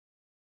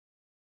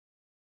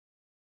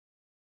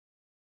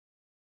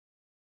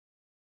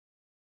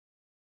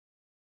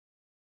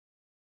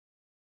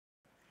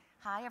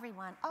Hi,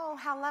 everyone. Oh,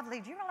 how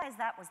lovely. Do you realize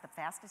that was the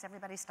fastest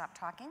everybody stopped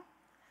talking?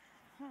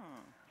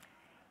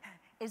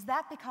 Is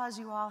that because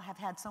you all have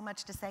had so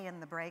much to say in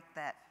the break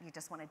that you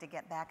just wanted to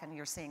get back and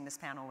you're seeing this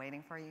panel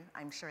waiting for you?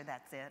 I'm sure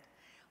that's it.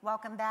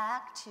 Welcome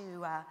back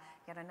to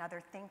yet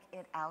another Think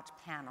It Out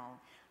panel.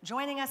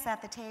 Joining us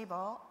at the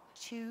table,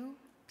 two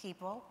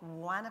people,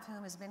 one of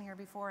whom has been here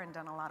before and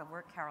done a lot of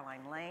work,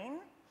 Caroline Lane,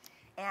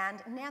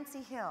 and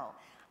Nancy Hill.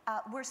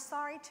 We're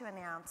sorry to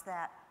announce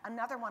that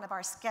another one of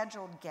our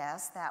scheduled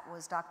guests, that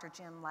was Dr.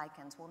 Jim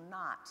Likens, will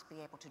not be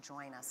able to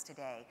join us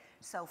today.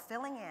 So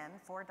filling in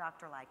for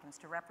Dr. Likens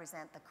to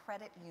represent the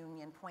credit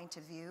union point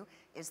of view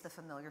is the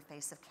familiar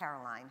face of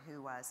Caroline,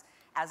 who was,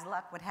 as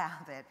luck would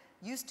have it,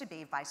 used to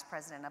be vice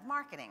president of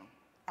marketing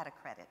at a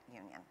credit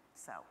union.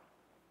 So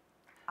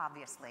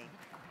obviously,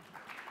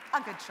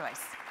 a good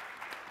choice.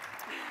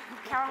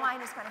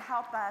 Caroline is going to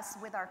help us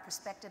with our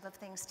perspective of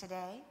things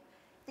today.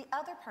 The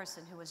other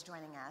person who is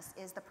joining us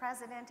is the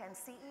president and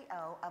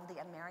CEO of the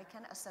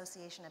American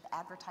Association of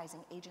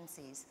Advertising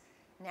Agencies.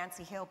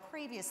 Nancy Hill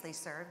previously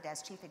served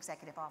as chief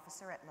executive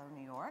officer at Lowe,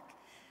 New York,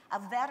 a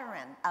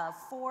veteran of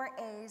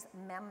 4A's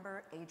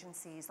member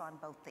agencies on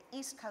both the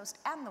East Coast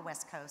and the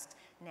West Coast.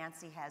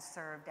 Nancy has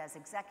served as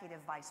executive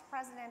vice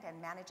president and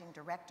managing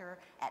director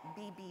at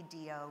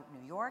BBDO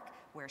New York,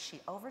 where she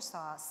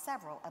oversaw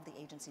several of the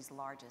agency's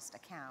largest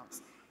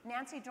accounts.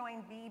 Nancy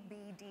joined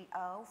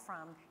BBDO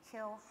from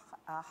Hill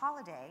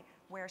Holliday,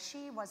 where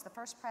she was the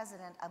first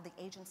president of the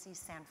agency's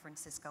San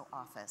Francisco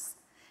office.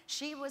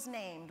 She was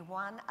named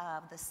one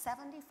of the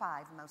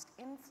 75 most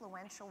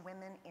influential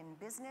women in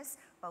business,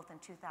 both in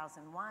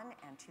 2001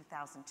 and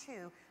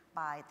 2002,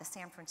 by the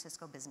San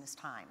Francisco Business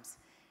Times.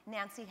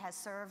 Nancy has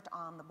served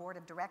on the board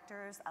of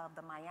directors of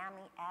the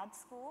Miami Ad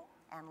School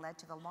and led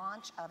to the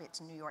launch of its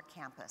New York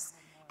campus.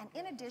 And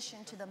in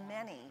addition to the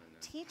many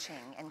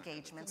teaching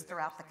engagements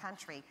throughout the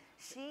country,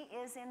 she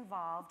is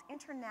involved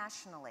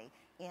internationally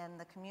in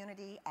the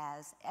community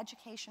as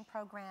education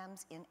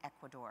programs in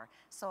Ecuador.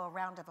 So a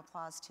round of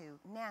applause to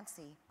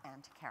Nancy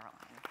and to Caroline.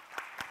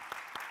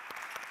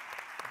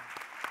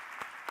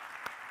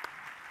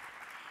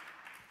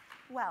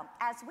 Well,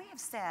 as we have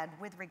said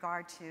with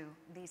regard to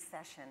these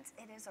sessions,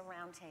 it is a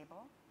round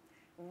table.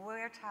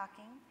 We're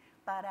talking,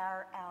 but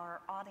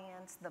our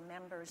audience, the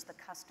members, the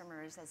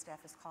customers, as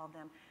Jeff has called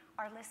them,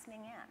 are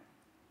listening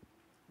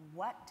in.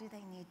 What do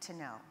they need to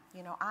know?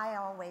 You know, I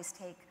always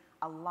take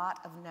a lot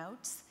of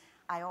notes.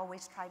 I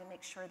always try to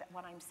make sure that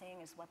what I'm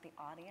saying is what the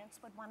audience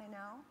would want to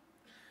know.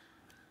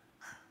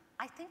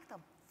 I think the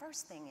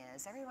first thing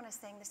is, everyone is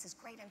saying this is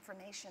great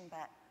information,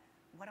 but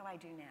what do I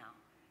do now?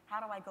 How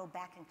do I go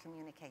back and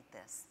communicate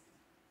this?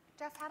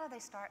 Jeff, how do they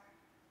start?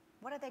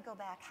 What do they go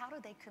back? How do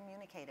they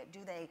communicate it? Do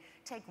they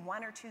take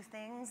one or two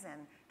things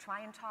and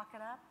try and talk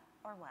it up,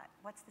 or what?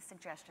 What's the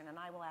suggestion? And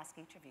I will ask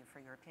each of you for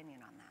your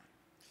opinion on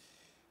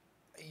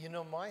that. You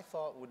know, my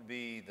thought would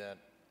be that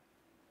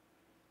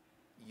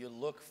you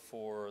look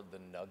for the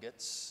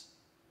nuggets,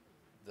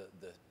 the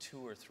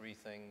two or three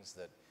things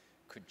that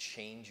could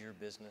change your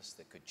business,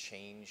 that could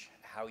change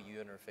how you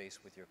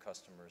interface with your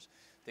customers,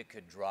 that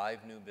could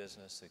drive new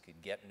business, that could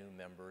get new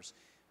members.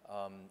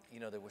 You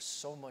know, there was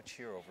so much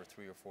here over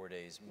 3 or 4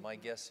 days. My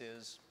guess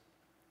is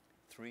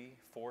 3,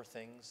 4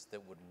 things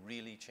that would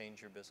really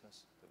change your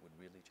business, that would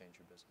really change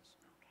your business.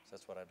 Okay. So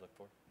that's what I'd look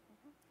for.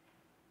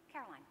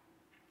 Caroline.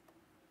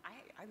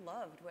 I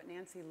loved what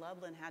Nancy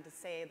Lublin had to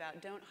say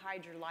about don't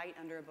hide your light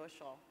under a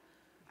bushel.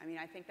 I mean,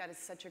 I think that is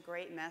such a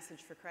great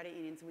message for credit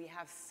unions. We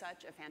have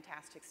such a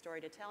fantastic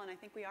story to tell, and I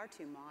think we are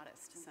too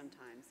modest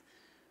sometimes.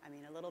 I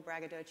mean, a little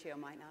braggadocio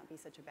might not be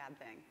such a bad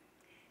thing.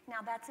 Now,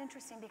 that's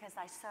interesting because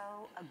I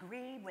so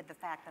agree with the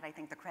fact that I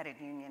think the credit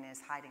union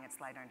is hiding its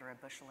light under a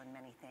bushel in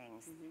many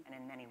things and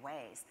in many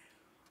ways.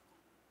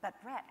 But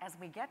Brett, as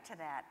we get to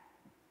that,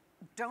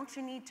 don't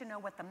you need to know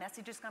what the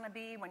message is going to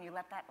be when you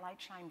let that light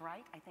shine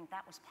bright? I think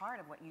that was part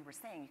of what you were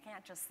saying. You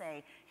can't just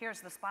say, here's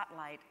the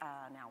spotlight,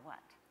 now what?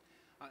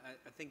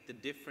 I think the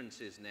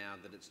difference is now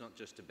that it's not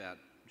just about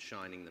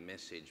shining the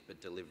message, but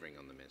delivering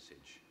on the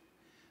message.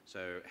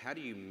 So how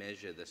do you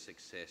measure the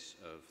success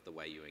of the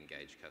way you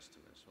engage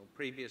customers? Well,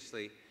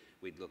 previously,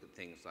 we'd look at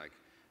things like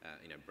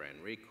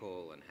brand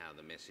recall and how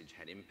the message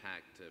had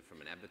impact from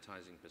an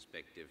advertising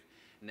perspective.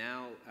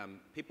 Now,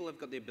 people have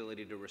got the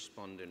ability to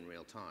respond in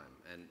real time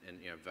and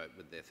vote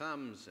with their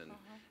thumbs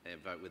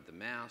and vote with the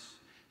mouse.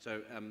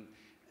 So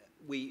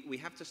we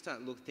have to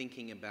start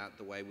thinking about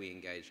the way we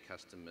engage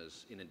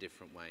customers in a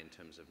different way in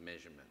terms of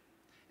measurement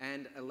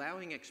and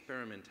allowing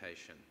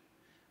experimentation.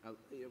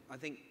 I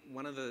think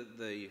one of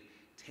the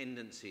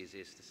tendencies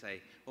is to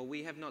say, well,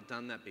 we have not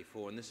done that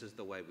before and this is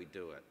the way we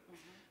do it.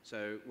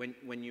 So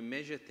when you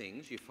measure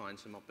things, you find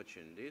some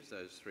opportunities,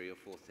 those 3 or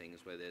 4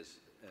 things where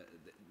there's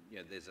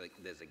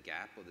a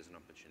gap or there's an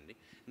opportunity,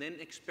 and then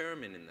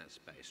experiment in that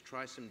space,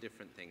 try some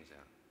different things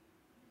out.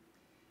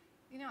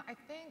 You know, I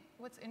think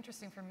what's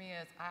interesting for me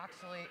is I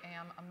actually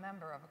am a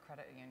member of a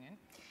credit union.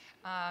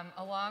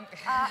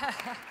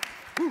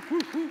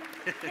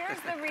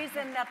 Here's the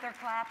reason that they're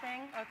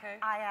clapping. Okay.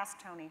 I asked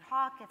Tony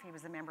Hawk if he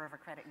was a member of a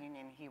credit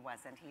union. He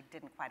wasn't. He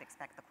didn't quite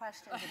expect the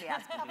question to be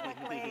asked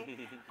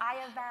publicly. I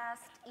have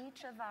asked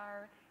each of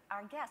our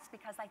guests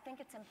because I think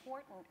it's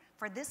important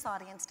for this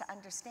audience to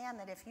understand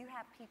that if you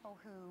have people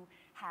who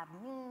have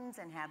means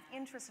and have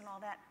interests and all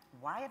that,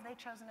 why have they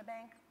chosen a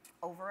bank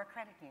over a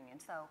credit union?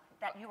 So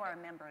that you are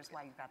a member is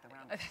why you got the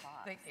round of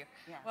applause. Thank you.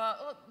 Yeah.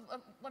 Well,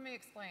 let me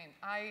explain.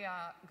 I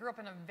grew up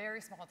in a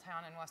very small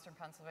town in western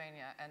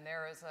Pennsylvania, and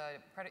there is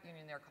a credit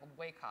union there called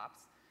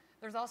Waycops.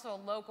 There's also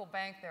a local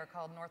bank there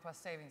called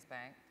Northwest Savings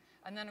Bank.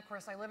 And then, of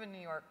course, I live in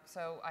New York,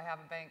 so I have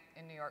a bank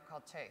in New York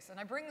called Chase. And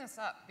I bring this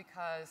up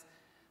because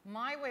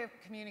my way of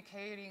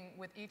communicating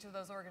with each of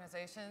those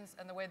organizations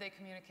and the way they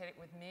communicate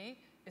with me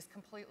is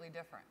completely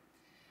different.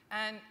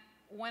 And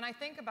when I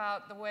think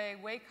about the way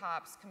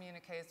Waycops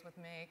communicates with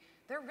me,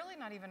 they're really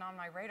not even on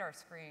my radar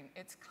screen.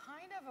 It's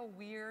kind of a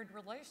weird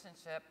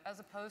relationship as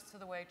opposed to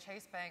the way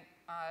Chase Bank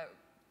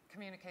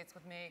communicates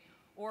with me,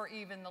 or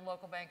even the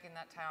local bank in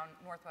that town,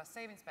 Northwest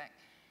Savings Bank.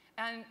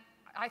 And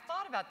I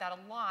thought about that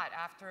a lot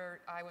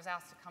after I was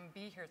asked to come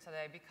be here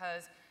today,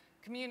 because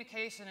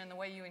communication and the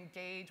way you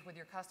engage with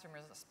your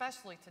customers,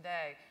 especially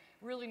today,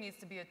 really needs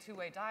to be a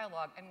two-way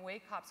dialogue, and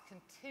Waycops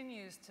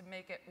continues to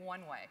make it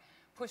one way,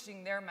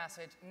 pushing their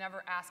message,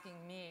 never asking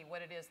me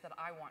what it is that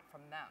I want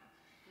from them.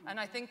 And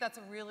I think that's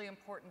a really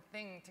important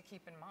thing to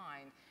keep in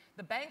mind.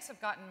 The banks have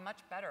gotten much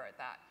better at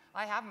that.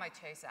 I have my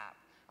Chase app.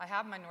 I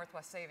have my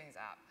Northwest Savings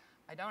app.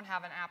 I don't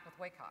have an app with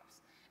Waycops.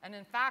 And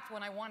in fact,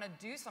 when I want to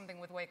do something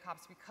with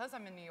Waycops, because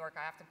I'm in New York,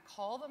 I have to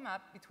call them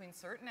up between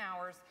certain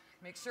hours,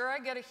 make sure I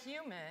get a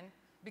human,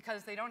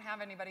 because they don't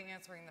have anybody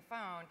answering the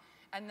phone,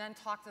 and then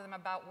talk to them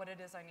about what it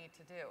is I need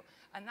to do.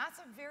 And that's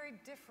a very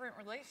different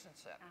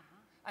relationship.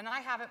 And I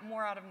have it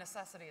more out of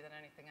necessity than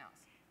anything else.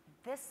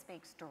 This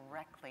speaks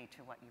directly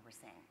to what you were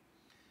saying.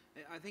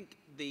 I think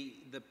the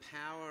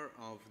power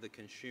of the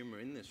consumer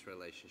in this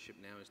relationship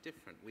now is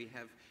different. We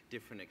have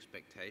different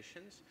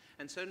expectations.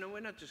 And so no, we're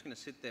not just going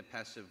to sit there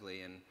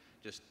passively and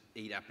just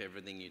eat up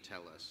everything you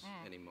tell us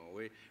anymore.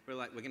 We're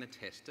like, we're going to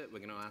test it. We're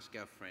going to ask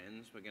our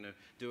friends. We're going to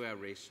do our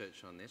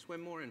research on this. We're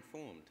more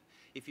informed.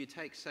 If you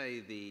take,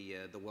 say,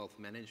 the wealth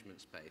management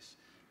space,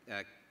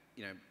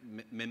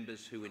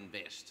 members who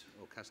invest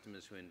or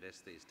customers who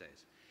invest these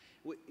days,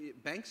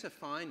 banks are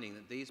finding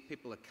that these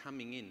people are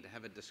coming in to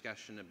have a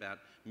discussion about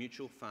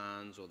mutual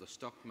funds or the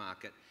stock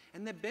market,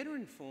 and they're better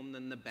informed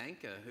than the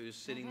banker who's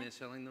sitting there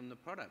selling them the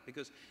product,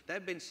 because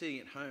they've been sitting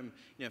at home,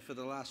 for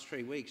the last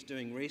 3 weeks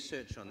doing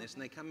research on this,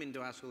 and they come in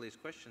to ask all these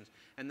questions,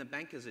 and the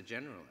banker's a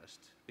generalist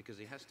because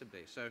he has to be.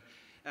 So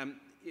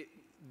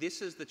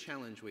this is the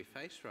challenge we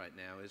face right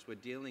now, is we're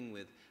dealing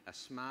with a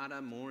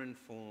smarter, more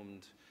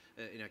informed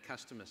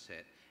customer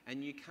set.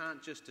 And you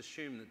can't just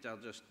assume that they'll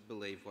just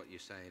believe what you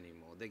say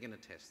anymore. They're going to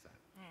test that.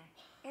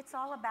 It's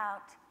all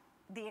about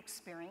the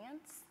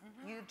experience.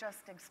 You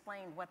just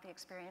explained what the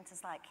experience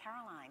is like.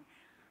 Caroline,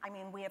 I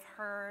mean, we have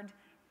heard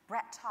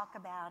Brett talk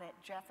about it.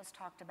 Jeff has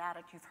talked about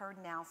it. You've heard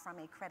now from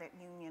a credit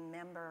union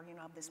member,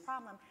 of this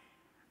problem.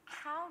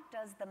 How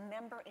does the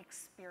member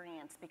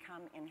experience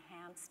become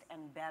enhanced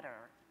and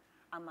better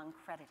among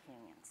credit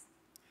unions?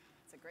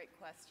 That's a great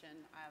question.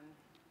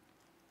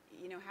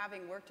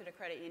 Having worked at a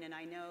credit union,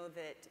 I know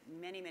that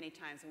many, many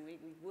times when we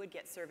would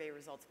get survey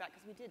results back,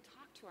 because we did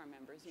talk to our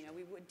members,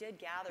 we did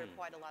gather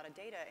quite a lot of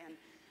data,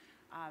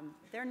 and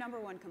their number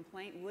one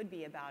complaint would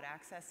be about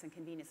access and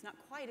convenience. Not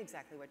quite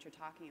exactly what you're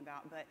talking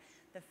about, but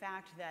the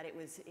fact that it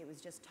was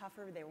just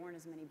tougher. There weren't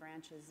as many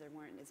branches, there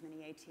weren't as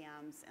many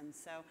ATMs, and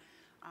so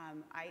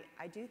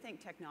I do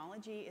think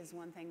technology is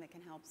one thing that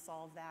can help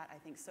solve that. I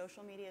think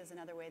social media is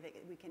another way that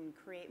we can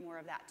create more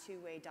of that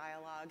two-way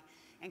dialogue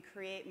and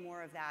create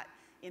more of that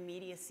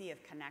immediacy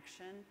of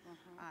connection.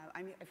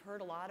 I've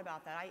heard a lot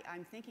about that.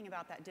 I'm thinking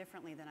about that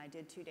differently than I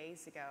did 2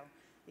 days ago,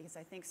 because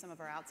I think some of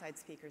our outside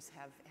speakers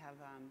have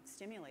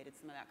stimulated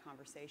some of that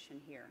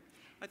conversation here.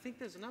 I think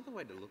there's another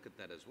way to look at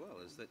that as well,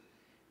 is that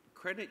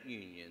credit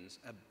unions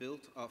are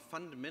built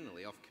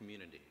fundamentally off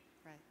community,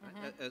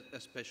 Right. a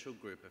special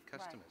group of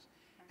customers.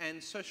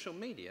 And social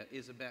media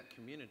is about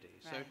community.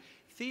 So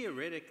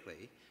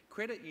theoretically,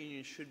 credit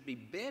unions should be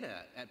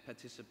better at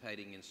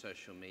participating in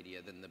social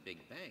media than the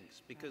big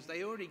banks, because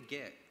they already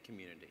get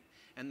community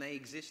and they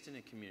exist in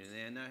a community.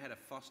 They know how to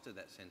foster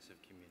that sense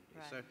of community.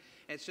 So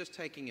it's just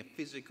taking a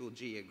physical,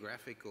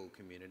 geographical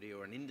community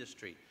or an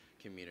industry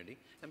community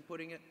and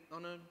putting it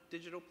on a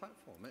digital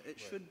platform. It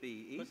should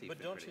be easy.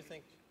 But don't you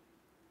think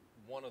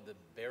one of the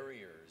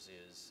barriers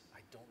is,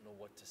 I don't know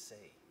what to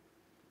say?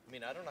 I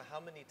mean, I don't know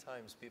how many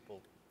times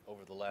people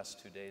over the last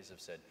 2 days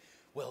have said,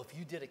 well, if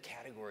you did a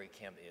category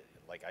campaign,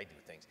 like I do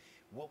things,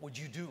 what would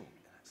you do?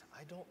 And I said,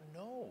 I don't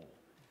know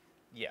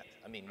yet.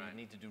 I mean, you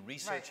need to do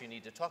research, you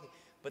need to talk.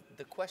 But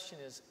the question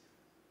is,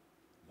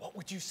 what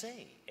would you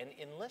say? And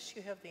unless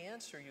you have the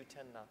answer, you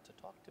tend not to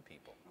talk to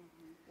people.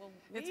 Well,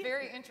 it's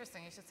very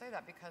interesting you should say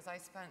that, because I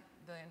spent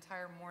the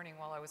entire morning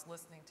while I was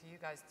listening to you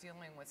guys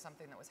dealing with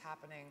something that was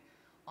happening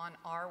on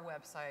our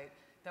website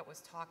that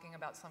was talking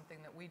about something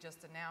that we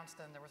just announced,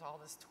 and there was all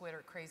this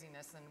Twitter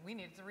craziness, and we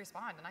needed to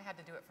respond, and I had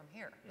to do it from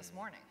here this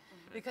morning.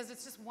 Because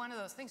it's just one of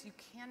those things, you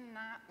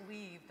cannot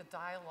leave the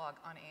dialogue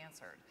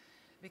unanswered,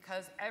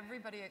 because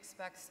everybody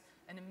expects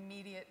an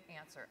immediate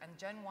answer, and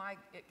Gen Y,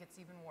 it gets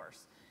even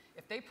worse.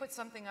 If they put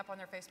something up on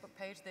their Facebook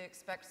page, they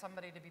expect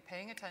somebody to be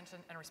paying attention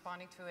and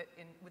responding to it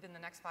within the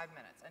next 5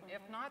 minutes, and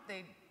if not,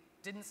 they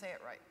didn't say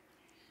it right.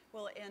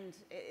 Well, and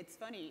it's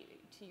funny,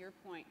 to your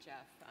point,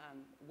 Jeff,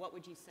 what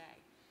would you say?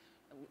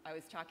 I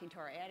was talking to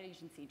our ad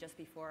agency just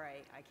before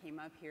I came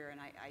up here, and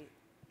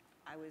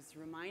I was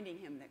reminding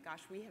him that,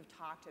 gosh, we have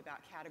talked about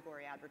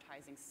category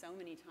advertising so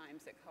many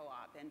times at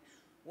Co-op, and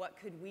what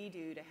could we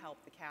do to help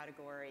the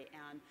category?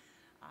 And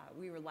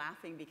we were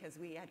laughing because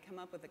we had come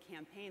up with a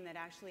campaign that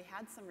actually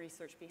had some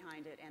research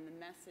behind it, and the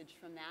message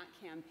from that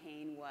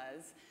campaign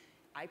was,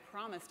 I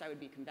promised I would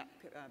be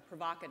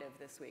provocative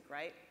this week,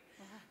 right?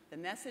 The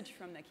message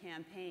from the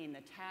campaign, the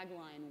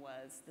tagline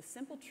was, the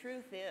simple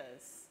truth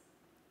is,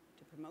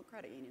 to promote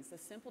credit unions, the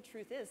simple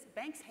truth is,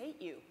 banks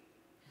hate you.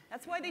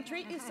 That's why they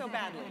treat you so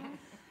badly.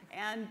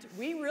 And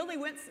we really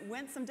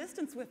went some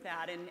distance with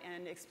that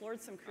and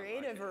explored some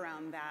creative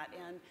around that.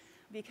 And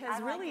because I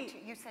like really, it too.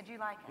 You said you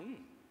like it.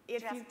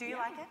 if Jeff, you, do you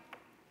yeah. like it?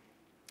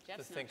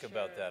 Jeff's To not think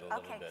about sure. that a little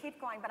Okay, bit. keep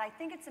going, but I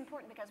think it's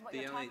important because what The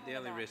you're only, talking the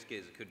only about. risk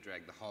is it could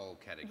drag the whole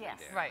category Yes.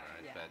 down, Right.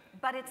 Yeah.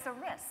 But it's a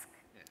risk.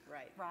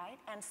 Right. Right?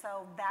 And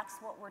so that's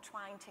what we're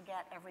trying to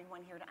get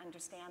everyone here to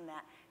understand,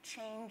 that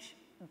change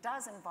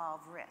does involve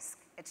risk.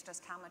 It's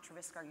just how much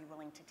risk are you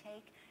willing to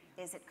take?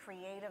 Is it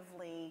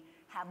creatively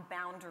have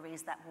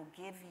boundaries that will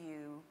give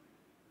you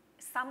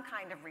some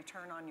kind of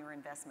return on your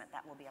investment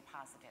that will be a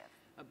positive?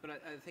 But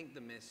I think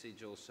the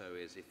message also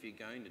is, if you're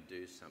going to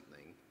do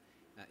something,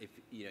 if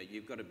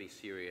you've got to be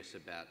serious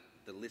about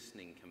the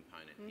listening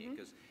component here,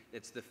 because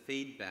it's the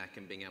feedback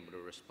and being able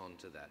to respond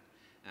to that.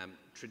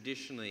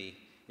 Traditionally,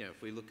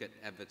 if we look at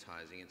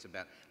advertising, it's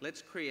about,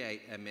 let's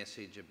create a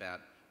message about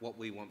what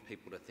we want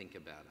people to think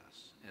about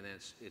us. And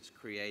it's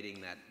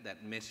creating that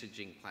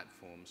messaging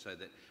platform so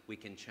that we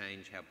can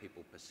change how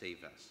people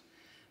perceive us.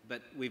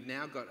 But we've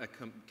now got a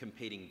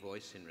competing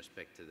voice in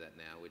respect to that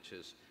now, which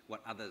is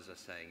what others are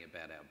saying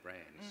about our brand.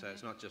 So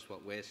it's not just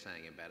what we're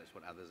saying about it, it's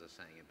what others are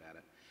saying about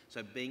it.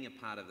 So being a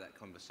part of that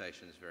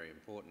conversation is very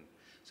important.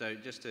 So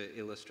just to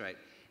illustrate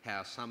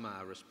how some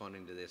are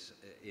responding to this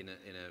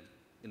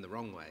in the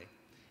wrong way,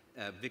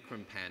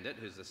 Vikram Pandit,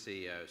 who's the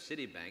CEO of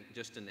Citibank,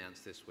 just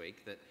announced this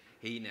week that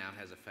he now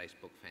has a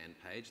Facebook fan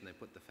page, and they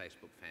put the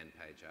Facebook fan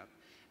page up.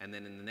 And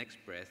then in the next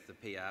breath, the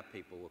PR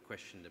people were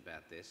questioned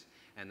about this,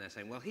 and they're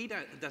saying, well, he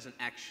doesn't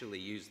actually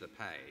use the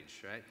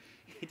page, right?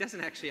 He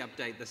doesn't actually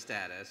update the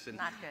status. And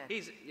Not good.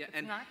 It's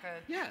not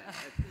good. Yeah.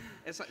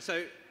 It's like,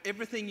 so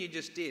everything you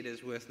just did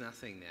is worth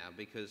nothing now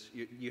because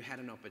you had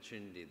an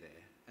opportunity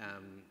there.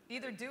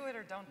 Either do it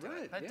or don't do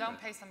Right, it, but yeah. don't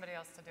pay somebody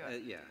else to do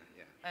it. Yeah.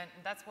 And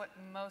that's what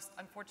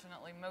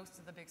unfortunately, most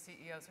of the big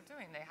CEOs are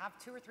doing. They have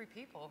 2 or 3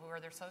 people who are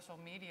their social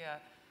media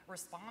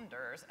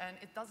responders, and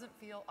it doesn't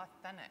feel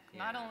authentic,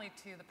 not Yeah. only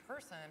to the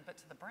person, but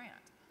to the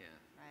brand. Yeah,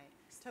 Right.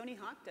 Tony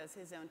Hawk does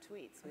his own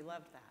tweets. We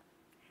loved that.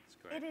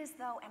 it's great. It is,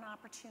 though, an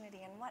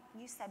opportunity, and what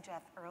you said,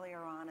 Jeff, earlier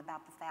on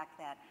about the fact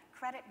that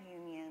credit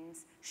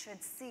unions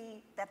should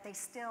see that they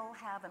still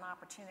have an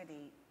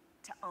opportunity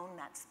to own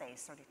that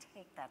space or to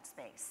take that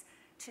space,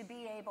 to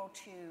be able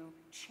to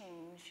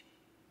change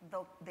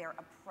their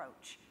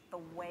approach, the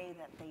way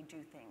that they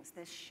do things,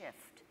 this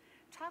shift.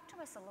 Talk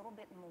to us a little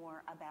bit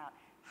more about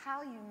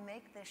how you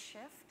make this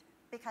shift,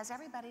 because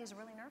everybody is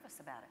really nervous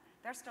about it.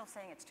 They're still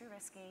saying it's too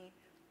risky,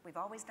 we've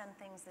always done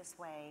things this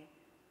way,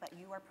 but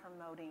you are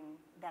promoting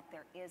that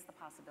there is the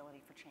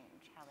possibility for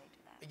change, how they do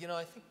that.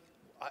 I think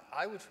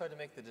I would try to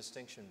make the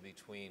distinction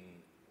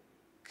between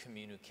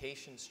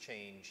communications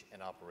change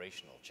and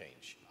operational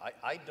change.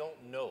 I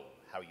don't know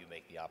how you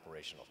make the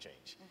operational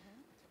change.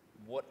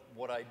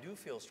 What I do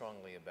feel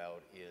strongly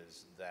about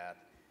is that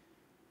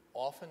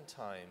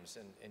oftentimes,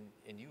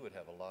 and you would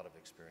have a lot of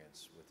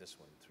experience with this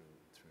one through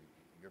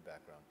your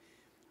background,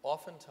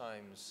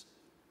 oftentimes,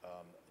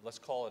 let's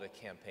call it a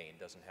campaign,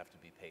 doesn't have to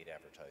be paid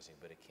advertising,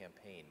 but a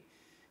campaign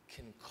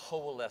can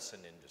coalesce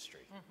an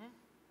industry.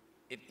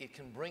 It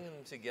can bring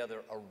them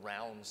together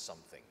around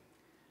something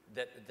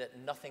that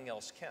nothing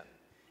else can.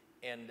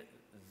 And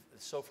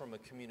so from a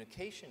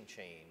communication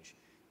change,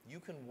 you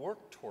can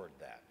work toward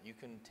that. You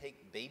can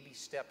take baby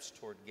steps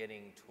toward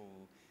getting to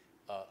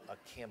a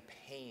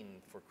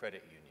campaign for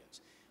credit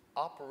unions.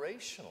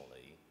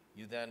 Operationally,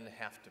 you then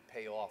have to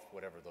pay off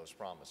whatever those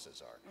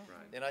promises are.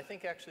 Right. And I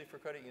think actually for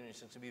credit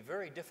unions, it's to be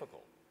very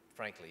difficult,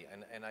 frankly,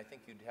 and I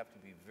think you'd have to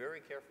be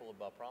very careful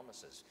about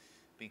promises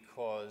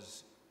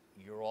because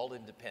you're all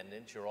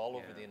independent, you're all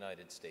over Yeah. the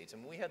United States.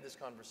 And we had this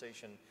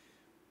conversation,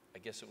 I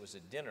guess it was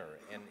at dinner,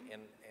 and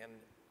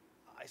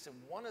I said,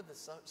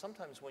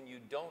 sometimes when you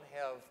don't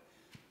have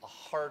a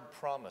hard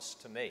promise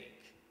to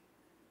make,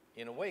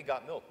 in a way,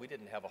 Got Milk, we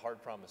didn't have a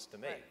hard promise to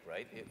make,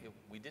 right?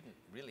 We didn't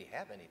really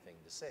have anything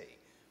to say.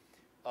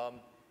 I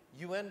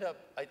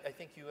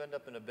think you end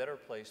up in a better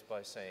place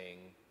by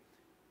saying,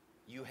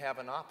 you have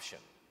an option,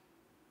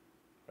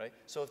 right?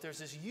 So if there's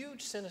this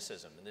huge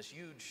cynicism and this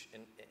huge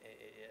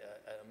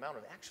amount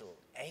of actual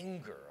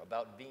anger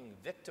about being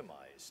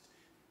victimized,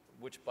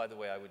 which, by the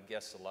way, I would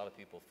guess a lot of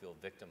people feel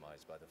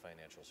victimized by the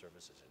financial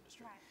services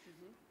industry.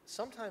 Right.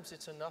 Sometimes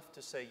it's enough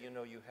to say, you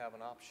know, you have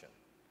an option.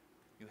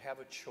 You have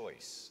a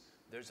choice.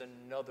 There's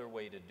another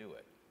way to do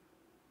it.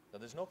 Now,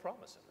 there's no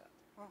promise in that.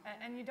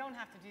 And you don't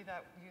have to do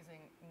that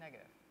using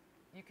negative.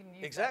 You can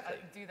use Exactly.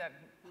 do that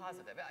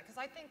positive. Because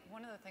I think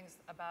one of the things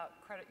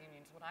about credit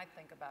unions, when I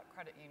think about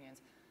credit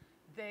unions,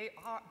 they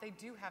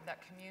do have that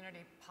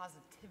community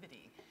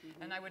positivity.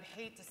 And I would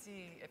hate to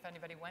see, if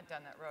anybody went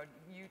down that road,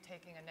 you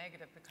taking a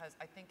negative, because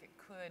I think it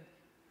could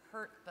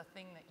hurt the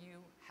thing that you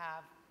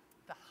have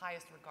the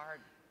highest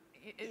regard.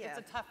 It's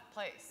a tough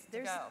place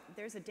to go.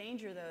 There's a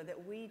danger, though,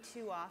 that we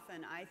too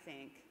often, I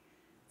think,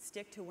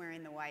 stick to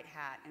wearing the white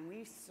hat, and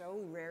we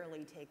so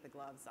rarely take the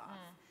gloves off.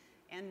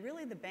 And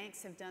really, the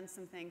banks have done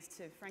some things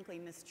to, frankly,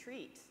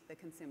 mistreat the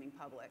consuming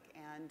public.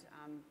 And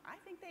I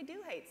think they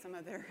do hate some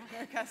of their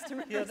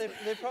customers. Yeah,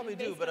 they probably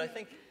do, but I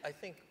think I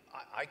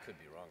could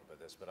be wrong about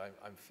this, but I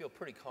feel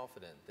pretty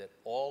confident that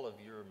all of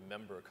your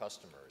member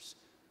customers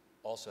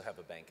also have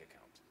a bank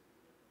account.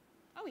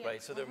 Oh, yeah.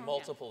 Right, so there are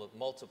multiple,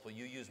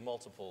 you use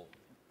multiple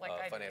Like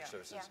I do, financial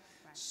yeah. services.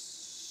 Yeah, right.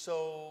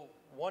 So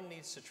one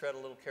needs to tread a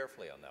little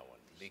carefully on that one,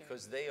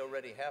 because they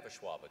already have a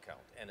Schwab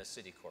account and a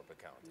Citicorp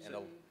account. And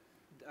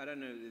I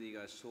don't know whether you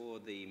guys saw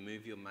the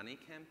Move Your Money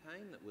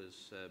campaign that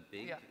was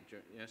big. Yeah.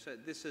 You know, so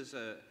this is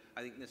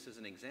I think this is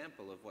an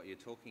example of what you're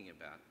talking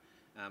about.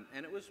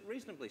 And it was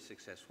reasonably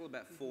successful.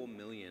 About 4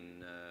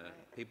 million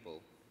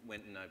people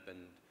went and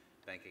opened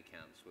bank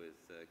accounts with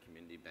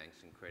community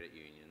banks and credit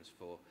unions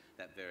for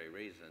that very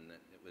reason,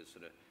 that it was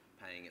sort of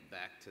paying it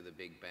back to the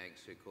big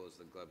banks who caused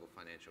the global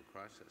financial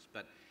crisis.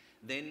 But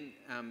then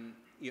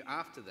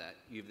after that,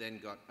 you've then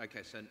got,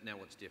 okay, so now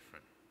what's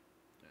different?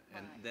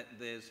 And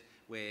there's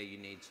where you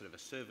need sort of a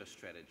service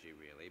strategy,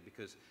 really,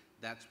 because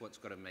that's what's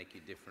got to make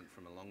you different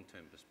from a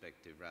long-term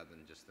perspective rather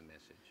than just the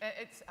message.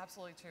 It's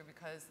absolutely true,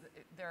 because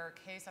there are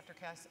case after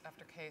case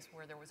after case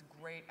where there was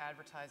great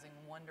advertising,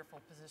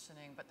 wonderful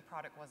positioning, but the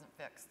product wasn't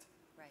fixed.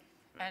 Right.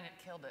 And it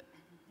killed it.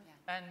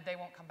 And they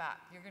won't come back.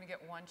 You're going to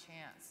get one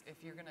chance. If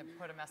you're going to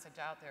put a message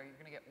out there,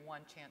 you're going to get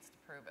one chance to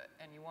prove it,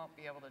 and you won't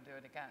be able to do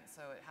it again.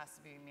 So it has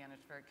to be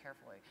managed very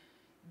carefully.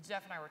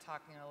 Jeff and I were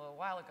talking a little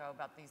while ago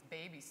about these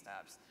baby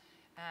steps.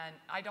 And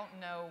I don't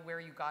know where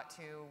you got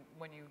to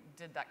when you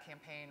did that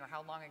campaign, or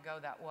how long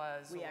ago that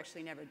was. We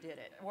actually never did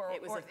it. Or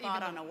It was a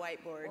thought on a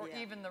whiteboard. Or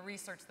even the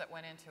research that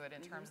went into it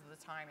in terms of the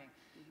timing.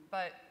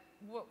 But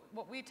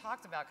what we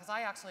talked about, because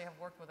I actually have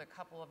worked with a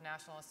couple of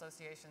national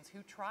associations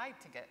who tried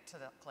to get to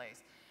that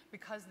place,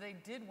 because they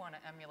did want to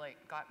emulate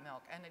Got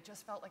Milk, and it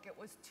just felt like it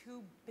was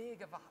too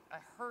big of a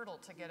hurdle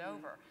to get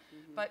over.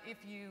 But if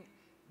you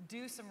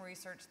do some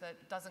research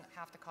that doesn't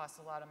have to cost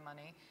a lot of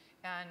money,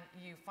 and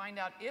you find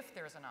out if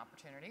there's an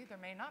opportunity, there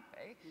may not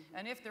be,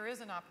 and if there is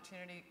an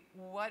opportunity,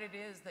 what it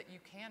is that you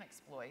can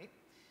exploit,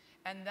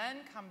 and then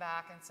come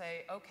back and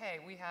say, okay,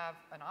 we have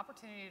an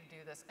opportunity to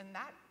do this, and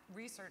that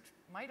research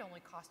might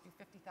only cost you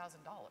 $50,000.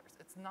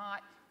 It's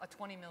not a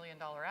 $20 million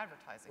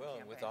advertising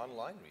campaign. well, with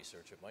online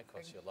research, it might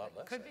cost you a lot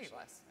less. Could be actually.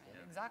 less.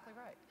 Exactly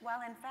right.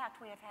 Well, in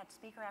fact, we have had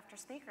speaker after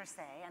speaker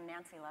say, and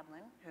Nancy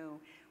Lublin, who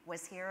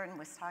was here and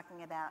was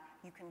talking about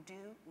you can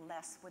do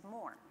less with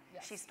more.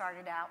 Yes. She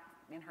started out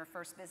in her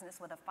first business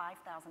with a $5,000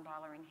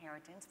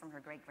 inheritance from her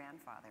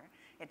great-grandfather.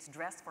 It's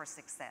Dress for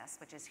Success,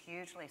 which is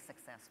hugely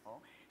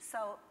successful.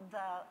 So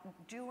the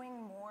doing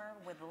more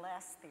with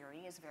less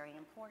theory is very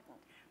important.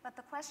 But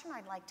the question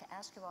I'd like to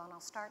ask you all, and I'll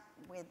start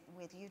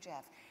with you,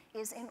 Jeff,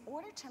 is in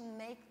order to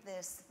make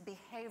this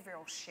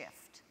behavioral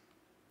shift,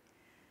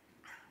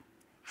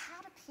 how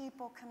do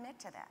people commit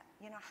to that?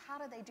 You know, how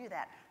do they do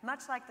that?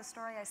 Much like the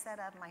story I said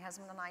of my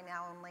husband and I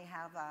now only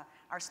have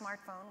our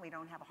smartphone. We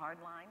don't have a hard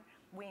line.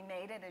 We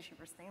made it, as you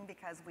were saying,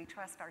 because we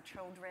trust our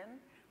children.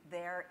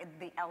 They're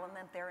the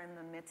element, they're in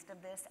the midst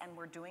of this, and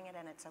we're doing it,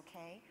 and it's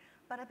okay.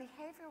 But a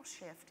behavioral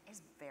shift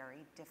is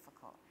very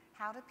difficult.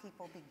 How do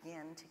people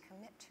begin to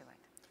commit to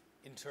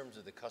it? In terms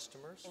of the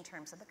customers? In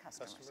terms of the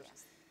customers,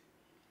 yes.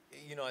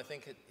 You know, I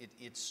think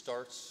it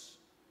starts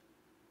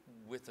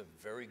with a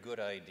very good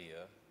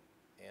idea,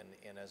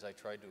 and as I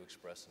tried to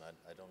express, and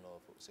I don't know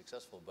if it was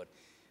successful, but,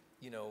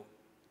 you know,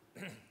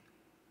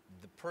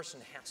 the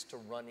person has to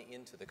run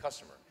into, the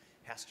customer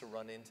has to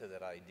run into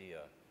that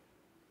idea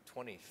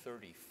 20,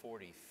 30,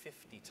 40,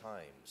 50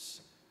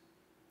 times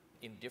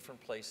in different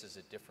places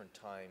at different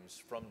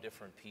times from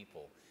different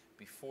people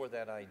before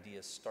that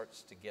idea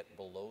starts to get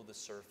below the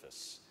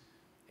surface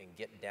and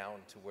get down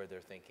to where they're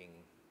thinking,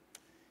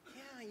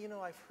 yeah, you know,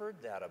 I've heard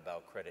that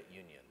about credit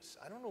unions.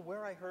 I don't know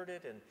where I heard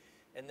it,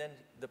 and then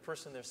the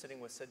person they're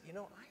sitting with said, you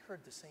know, I heard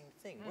the same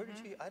thing. Where did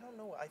you, I don't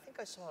know, I think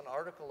I saw an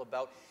article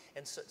about,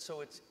 and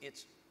so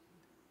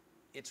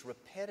it's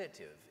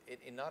repetitive,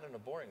 not in a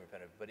boring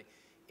repetitive, but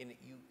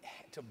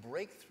to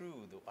break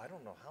through the, I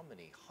don't know how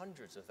many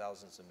hundreds of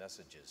thousands of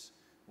messages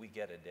we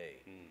get a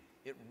day.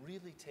 It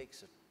really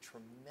takes a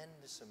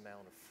tremendous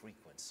amount of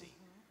frequency,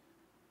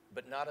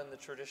 but not in the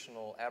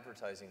traditional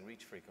advertising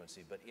reach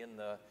frequency, but in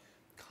the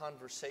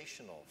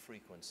conversational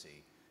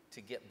frequency to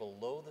get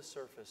below the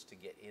surface to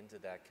get into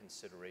that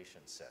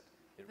consideration set.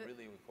 It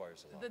really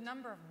requires a lot. The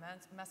number of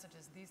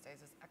messages these days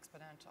is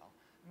exponential.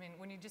 I mean,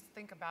 when you just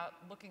think about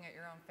looking at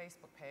your own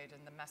Facebook page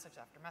and the message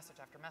after message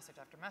after message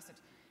after message,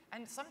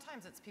 and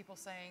sometimes it's people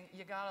saying,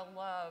 you gotta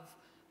love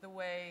the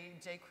way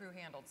J. Crew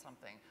handled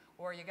something,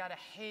 or you gotta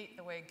hate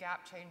the way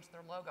Gap changed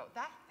their logo.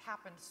 That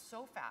happened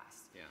so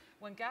fast. Yeah.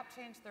 When Gap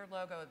changed their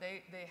logo,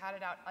 they had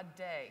it out a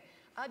day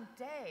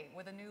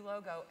with a new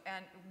logo,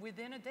 and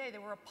within a day they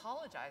were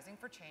apologizing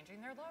for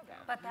changing their logo.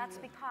 But that's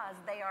because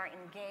they are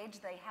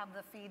engaged, they have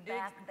the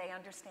feedback, they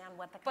understand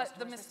what the But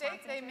customer's the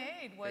mistake they responding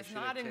to. made was They should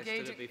not have tested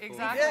engaging. it before.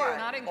 Exactly, Yeah,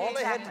 not engaging. all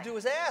they had to do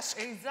was ask.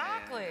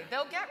 Exactly,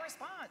 they'll get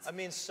response. I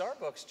mean,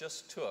 Starbucks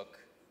just took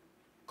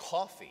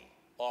coffee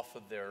off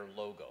of their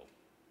logo.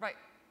 Right.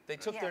 They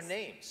took their Yes.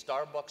 name,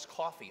 Starbucks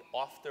Coffee,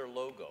 off their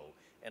logo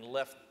and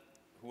left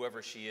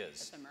whoever she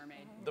is, The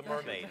mermaid. the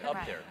mermaid, up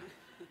Right. there.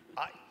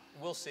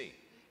 We'll see.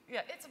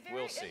 Yeah, it's very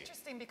We'll see.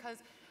 interesting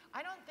because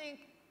I don't think,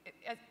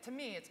 to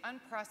me, it's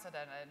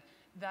unprecedented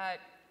that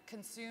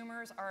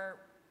consumers are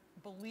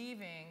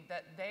believing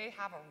that they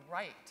have a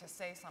right to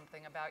say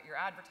something about your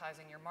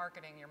advertising, your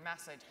marketing, your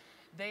message.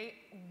 They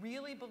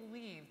really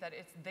believe that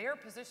it's their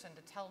position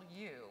to tell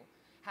you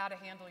how to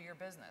handle your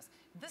business.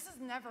 This has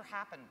never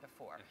happened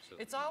before.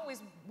 Absolutely. It's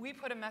always, we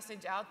put a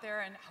message out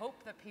there and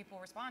hope that people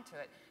respond to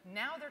it.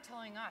 Now they're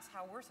telling us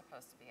how we're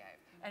supposed to behave,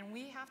 and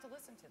we have to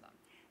listen to them.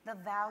 The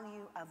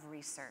value of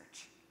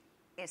research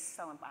is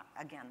so important.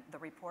 Again, the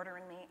reporter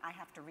in me, I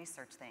have to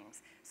research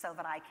things so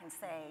that I can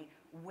say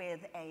with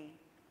a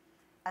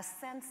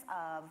sense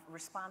of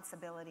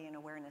responsibility and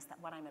awareness that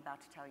what I'm about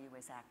to tell you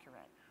is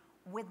accurate.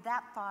 With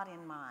that thought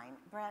in mind,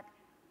 Brett,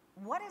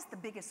 what is the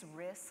biggest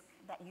risk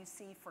that you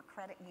see for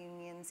credit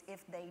unions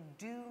if they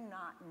do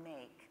not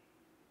make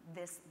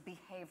this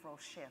behavioral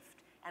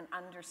shift and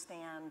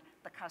understand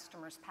the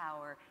customer's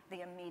power,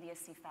 the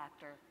immediacy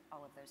factor,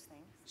 all of those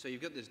things? So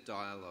you've got this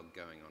dialogue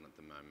going on at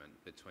the moment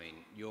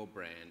between your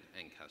brand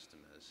and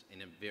customers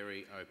in a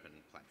very open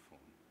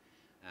platform.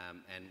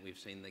 And we've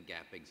seen the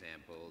Gap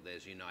example,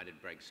 there's United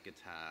Breaks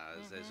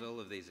Guitars, there's all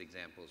of these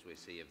examples we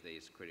see of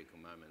these critical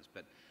moments.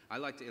 But I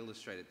like to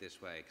illustrate it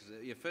this way,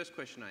 because your first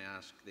question I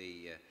ask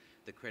the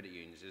credit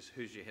unions is,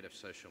 who's your head of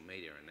social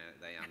media? And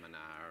they and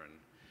ah, and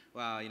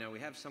well, you know, we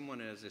have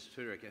someone as this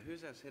tutor,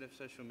 who's our head of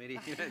social media?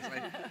 You know, it's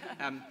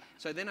like,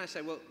 so then I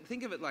say, well,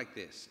 think of it like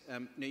this.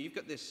 Now you've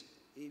got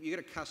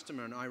a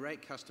customer, an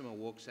irate customer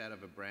walks out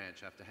of a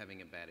branch after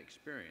having a bad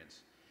experience.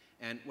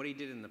 And what he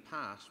did in the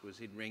past was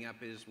he'd ring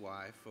up his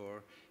wife,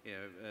 or you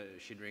know,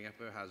 she'd ring up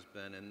her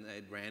husband, and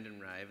they'd rant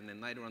and rave, and then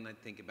later on they'd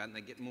think about it, and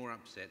they'd get more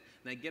upset,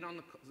 and they'd get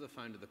on the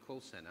phone to the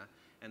call centre,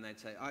 and they'd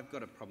say, I've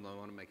got a problem, I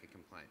want to make a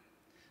complaint.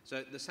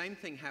 So the same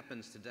thing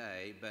happens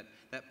today, but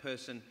that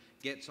person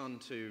gets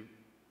onto,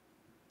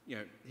 you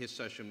know, his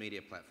social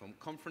media platform,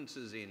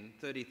 conferences in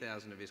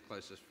 30,000 of his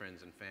closest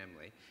friends and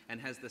family,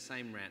 and has the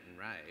same rant and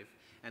rave,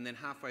 and then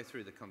halfway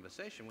through the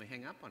conversation we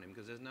hang up on him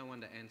because there's no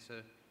one to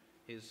answer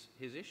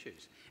his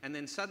issues. And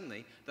then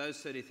suddenly those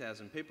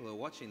 30,000 people who are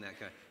watching that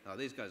go, oh,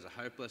 these guys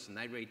are hopeless, and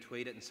they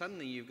retweet it, and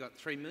suddenly you've got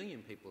 3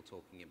 million people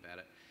talking about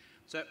it.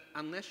 So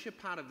unless you're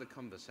part of the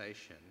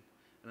conversation,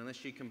 and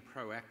unless you can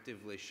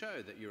proactively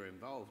show that you're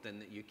involved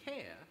and that you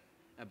care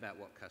about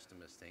what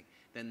customers think,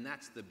 then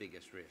that's the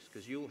biggest risk,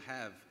 because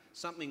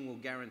something will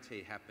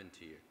guarantee happen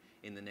to you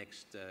in the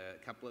next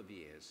couple of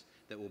years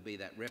that will be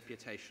that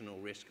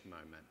reputational risk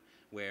moment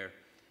where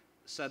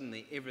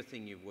suddenly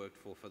everything you've worked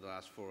for the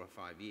last 4 or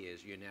 5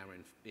 years, you're now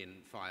in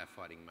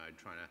firefighting mode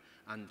trying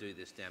to undo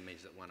this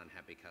damage that one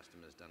unhappy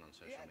customer's done on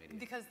social media.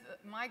 Because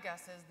my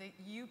guess is that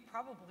you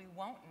probably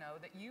won't know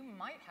that you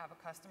might have a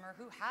customer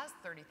who has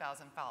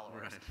 30,000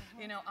 followers. Right.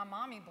 You know, a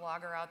mommy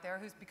blogger out there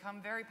who's become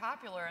very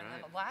popular, and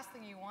Right. the last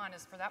thing you want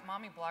is for that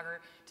mommy blogger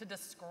to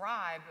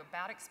describe a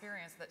bad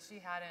experience that she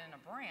had in a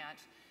branch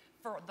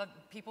for the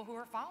people who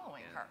are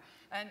following her.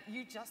 And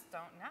you just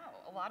don't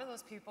know. A lot of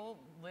those people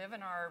live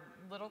in our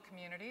little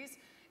communities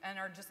and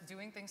are just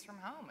doing things from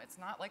home. It's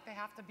not like they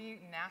have to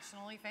be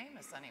nationally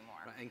famous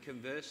anymore. Right, and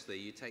conversely,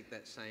 you take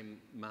that same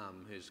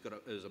mum who's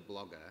a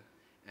blogger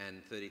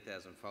and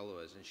 30,000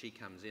 followers, and she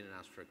comes in and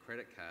asks for a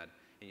credit card,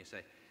 and you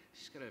say,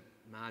 she's got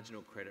a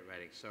marginal credit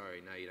rating,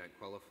 sorry, no, you don't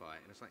qualify.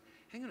 And it's like,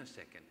 hang on a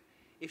second.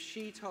 If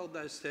she told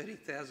those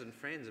 30,000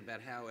 friends about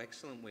how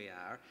excellent we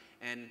are,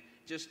 and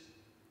just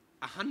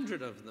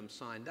 100 of them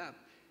signed up,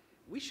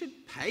 we should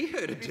pay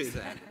her to do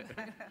that.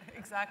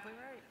 Exactly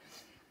right.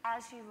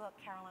 As you look,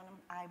 Carolyn,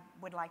 I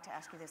would like to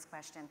ask you this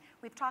question.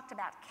 We've talked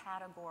about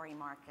category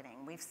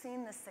marketing. We've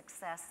seen the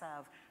success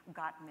of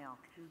Got Milk.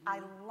 I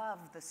love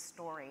the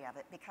story of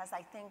it because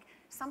I think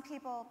some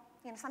people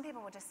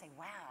will just say,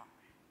 wow,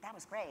 that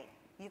was great.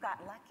 You got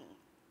lucky.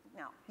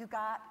 No, you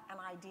got an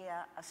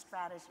idea, a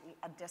strategy,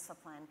 a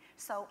discipline.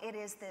 So it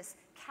is this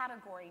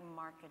category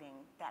marketing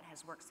that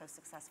has worked so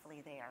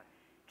successfully there.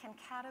 can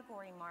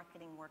category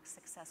marketing work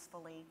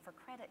successfully for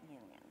credit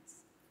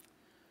unions?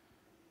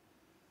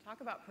 Talk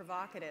about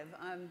provocative.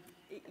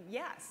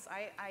 Yes,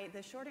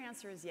 the short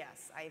answer is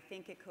yes. I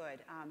think it could.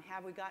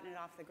 Have we gotten it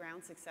off the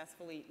ground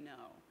successfully?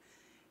 No.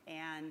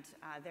 And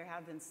there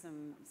have been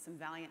some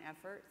valiant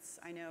efforts.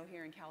 I know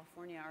here in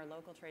California, our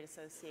local trade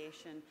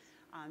association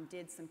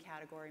did some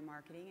category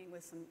marketing and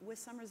with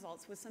some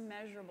results, with some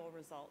measurable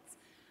results.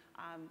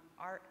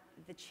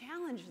 The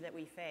challenge that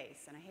we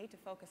face, and I hate to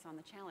focus on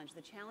the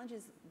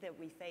challenges that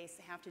we face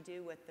have to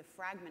do with the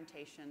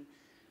fragmentation.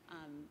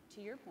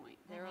 To your point,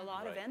 there are a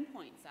lot of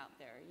endpoints out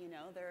there. You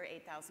know, there are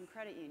 8,000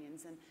 credit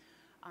unions,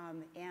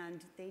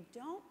 and they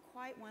don't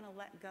quite want to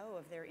let go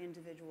of their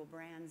individual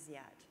brands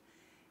yet.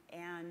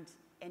 And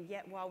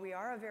yet, while we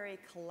are a very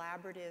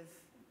collaborative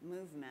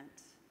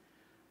movement,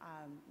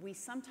 we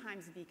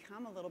sometimes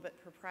become a little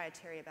bit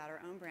proprietary about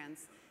our own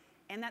brands.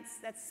 And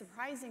that's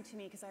surprising to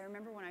me because I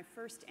remember when I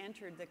first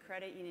entered the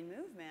credit union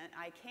movement,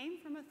 I came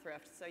from a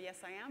thrift, so yes,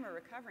 I am a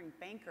recovering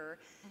banker.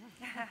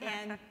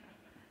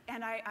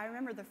 And I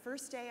remember the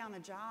first day on the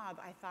job,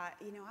 I thought,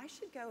 you know, I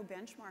should go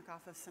benchmark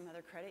off of some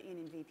other credit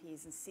union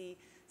VPs and see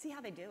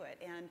how they do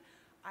it. And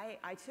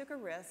I took a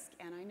risk,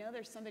 and I know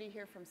there's somebody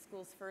here from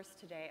Schools First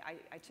today.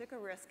 I took a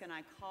risk, and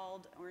I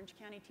called Orange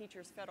County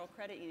Teachers Federal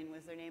Credit Union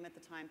was their name at the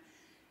time.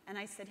 And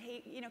I said,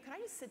 hey, you know, could I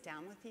just sit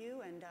down with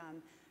you? And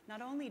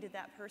not only did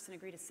that person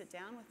agree to sit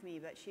down with me,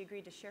 but she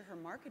agreed to share her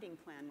marketing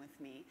plan with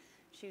me.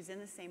 She was in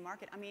the same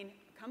market. I mean,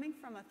 coming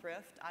from a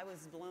thrift, I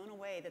was blown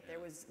away that there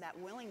was that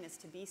willingness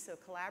to be so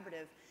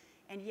collaborative.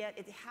 And yet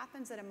it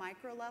happens at a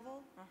micro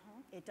level.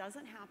 It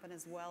doesn't happen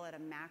as well at a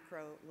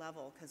macro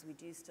level because we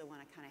do still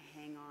want to kind of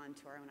hang on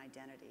to our own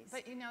identities.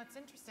 But you know, it's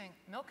interesting.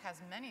 Milk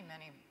has many,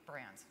 many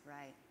brands.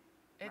 Right.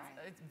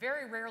 It's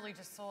very rarely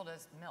just sold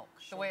as milk,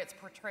 the way it's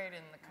portrayed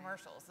in the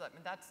commercials. I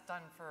mean, that's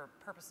done for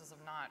purposes of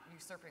not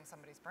usurping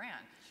somebody's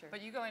brand. Sure.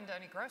 But you go into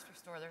any grocery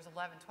store, there's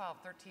 11, 12,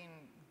 13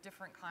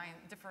 different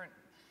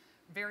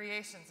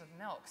variations of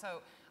milk.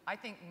 So I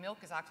think milk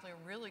is actually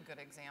a really good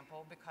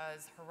example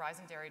because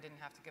Horizon Dairy didn't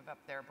have to give up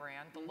their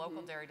brand. The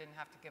local dairy didn't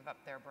have to give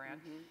up their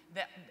brand.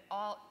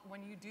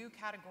 When you do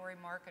category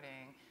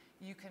marketing,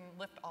 you can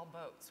lift all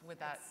boats with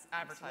that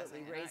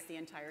advertising. Absolutely, raise the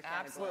entire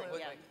category. Absolutely.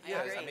 Yeah, I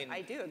Yes, agree. I mean-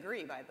 I do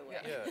agree, by the way.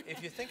 Yeah,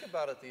 if you think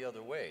about it the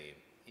other way,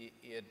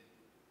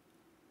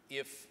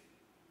 if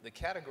the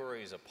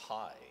category is a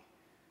pie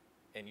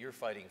and you're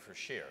fighting for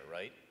share,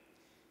 right?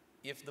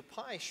 If the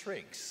pie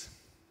shrinks,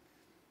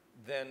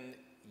 then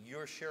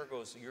your share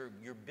goes,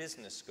 your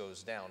business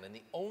goes down, and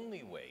the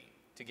only way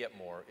to get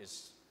more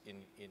is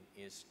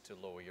to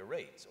lower your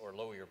rates or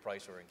lower your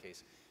price, or in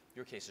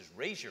your case is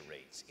raise your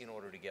rates in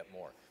order to get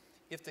more.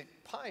 If the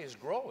pie is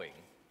growing,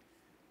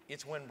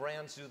 it's when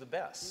brands do the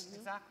best.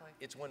 Exactly.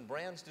 It's when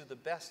brands do the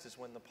best is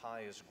when the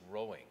pie is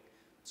growing.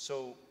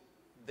 So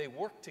they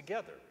work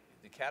together.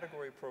 The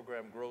category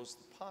program grows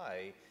the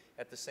pie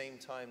at the same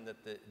time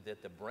that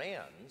the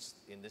brands,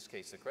 in this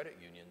case the credit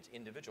unions,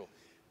 individual,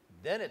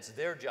 then it's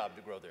their job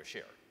to grow their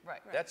share.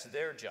 Right. That's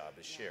their job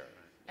is share.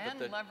 And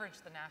But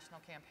leverage the national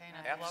campaign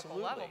at the local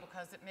level Absolutely.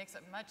 because it makes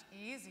it much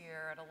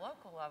easier at a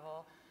local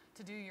level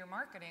to do your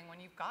marketing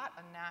when you've got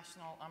a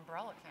national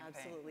umbrella campaign.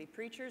 Absolutely.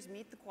 Preachers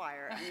meet the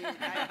choir. I mean,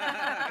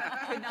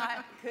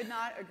 I could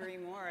not agree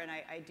more. And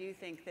I do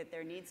think that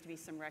there needs to be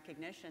some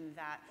recognition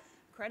that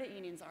credit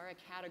unions are a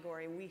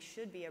category. We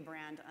should be a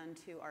brand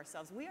unto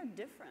ourselves. We are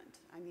different.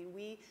 I mean,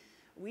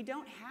 we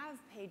don't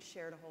have paid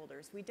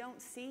shareholders. We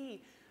don't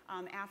see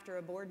after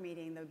a board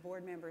meeting the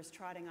board members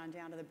trotting on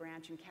down to the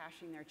branch and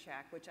cashing their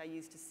check, which I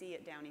used to see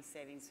at Downey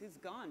Savings, who's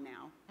gone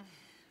now.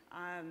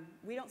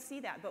 We don't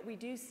see that, but we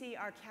do see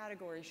our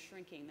categories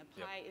shrinking.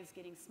 The pie is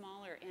getting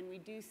smaller, and we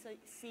do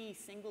see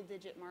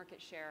single-digit market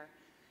share,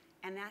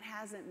 and that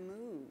hasn't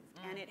moved.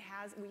 And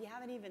we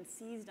haven't even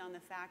seized on the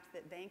fact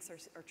that banks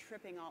are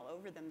tripping all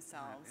over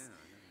themselves.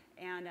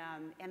 And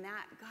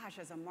that, gosh,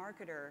 as a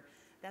marketer,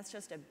 that's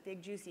just a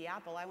big juicy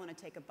apple I want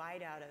to take a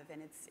bite out of,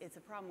 and it's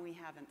a problem we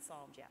haven't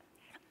solved yet.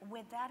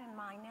 With that in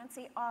mind,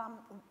 Nancy,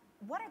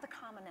 what are the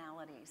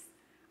commonalities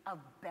of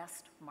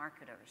best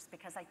marketers?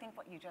 Because I think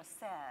what you just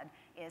said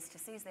is to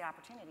seize the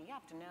opportunity, you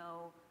have to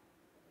know,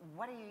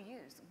 what do you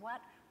use?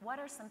 What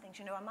are some things,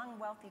 you know, among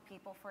wealthy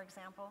people, for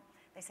example,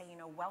 they say, you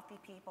know, wealthy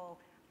people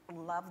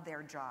love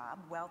their job.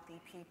 Wealthy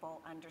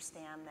people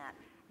understand that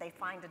they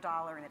find a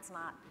dollar and it's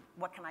not,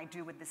 what can I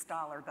do with this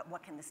dollar, but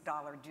what can this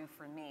dollar do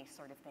for me,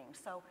 sort of thing.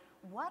 So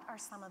what are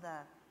some of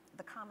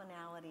the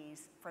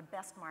commonalities for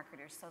best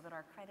marketers so that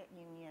our credit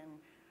union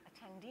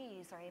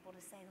attendees are able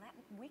to say,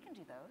 we can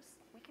do those,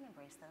 we can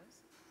embrace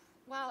those?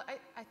 Well,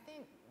 I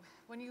think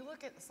when you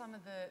look at some of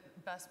the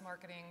best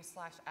marketing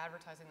 /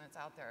 advertising that's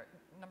out there,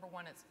 number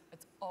one,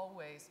 it's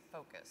always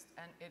focused,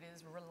 and it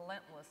is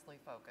relentlessly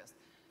focused.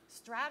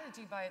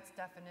 Strategy by its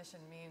definition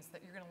means that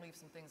you're going to leave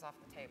some things off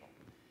the table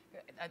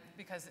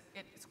because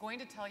it's going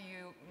to tell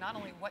you not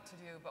only what to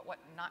do, but what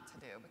not to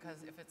do, because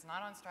if it's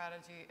not on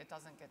strategy, it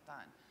doesn't get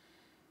done.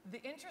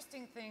 The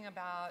interesting thing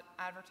about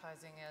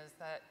advertising is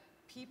that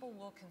people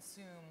will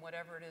consume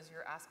whatever it is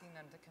you're asking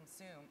them to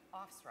consume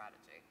off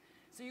strategy.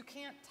 So you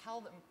can't tell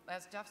them,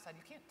 as Jeff said,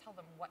 you can't tell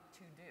them what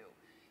to do.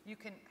 You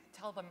can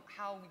tell them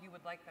how you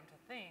would like them to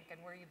think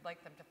and where you'd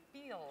like them to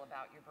feel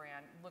about your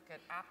brand. Look at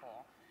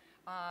Apple.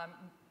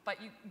 But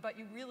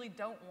you really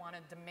don't want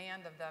to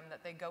demand of them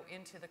that they go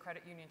into the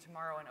credit union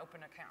tomorrow and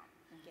open an account.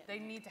 They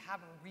need to have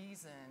a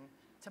reason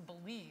to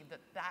believe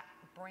that that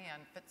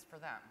brand fits for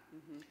them.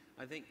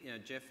 I think,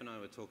 Jeff and I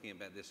were talking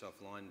about this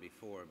offline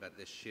before, about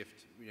this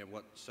shift,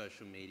 what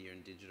social media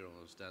and digital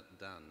has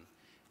done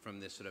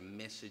from this sort of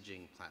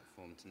messaging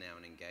platform to now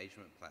an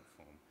engagement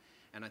platform.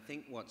 And I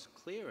think what's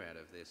clear out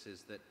of this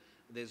is that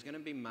there's going to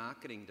be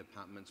marketing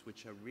departments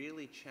which are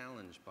really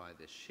challenged by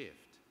this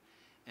shift.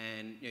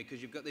 And,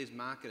 because you've got these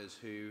marketers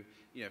who,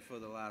 for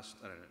the last,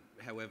 I don't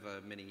know,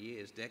 however many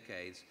years,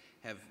 decades,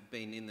 have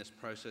been in this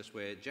process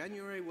where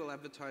January will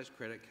advertise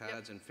credit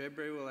cards, and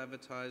February will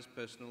advertise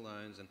personal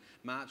loans, and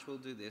March will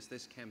do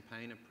this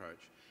campaign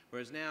approach.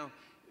 Whereas now,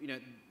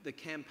 the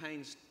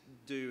campaigns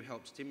do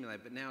help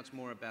stimulate, but now it's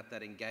more about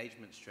that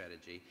engagement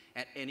strategy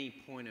at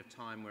any point of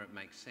time where it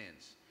makes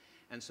sense.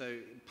 And so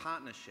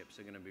partnerships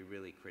are going to be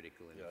really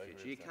critical in the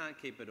future. You can't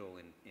keep it all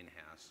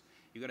in-house.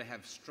 You've got to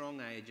have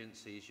strong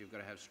agencies. You've got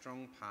to have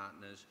strong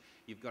partners.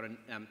 You've got to,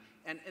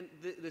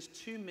 there's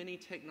too many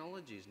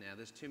technologies now.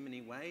 There's too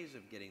many ways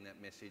of getting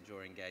that message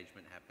or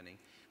engagement happening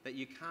that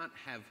you can't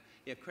have.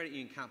 Credit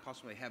union can't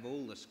possibly have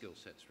all the skill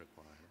sets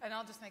required. And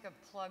I'll just make a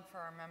plug for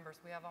our members.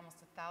 We have almost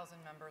 1,000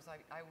 members.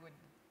 I would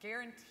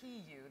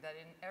guarantee you that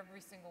in every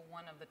single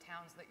one of the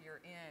towns that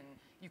you're in,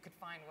 you could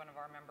find one of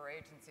our member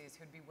agencies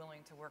who'd be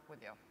willing to work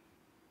with you.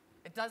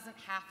 It doesn't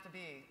have to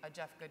be a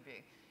Jeff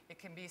Goodby. It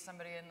can be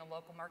somebody in the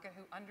local market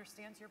who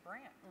understands your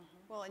brand.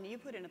 Well, and you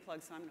put in a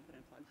plug, so I'm going to put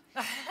in a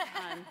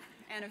plug.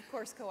 And of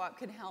course, Co-op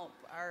can help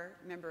our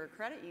member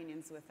credit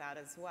unions with that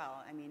as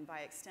well. I mean,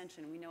 by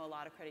extension, we know a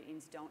lot of credit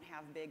unions don't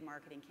have big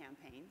marketing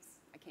campaigns.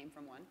 I came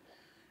from one.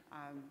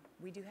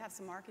 We do have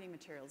some marketing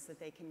materials that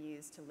they can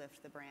use to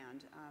lift the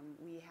brand.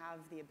 We have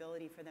the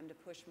ability for them to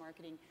push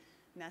marketing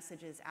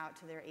messages out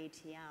to their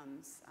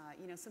ATMs.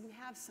 So we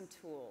have some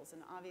tools,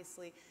 and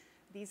obviously,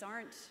 these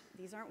aren't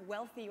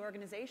wealthy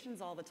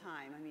organizations all the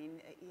time. I mean,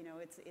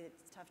 it's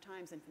tough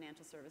times in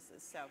financial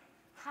services. So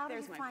how do you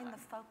there's my find plug.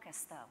 the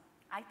focus, though?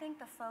 I think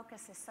the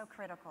focus is so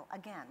critical.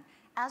 Again,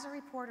 as a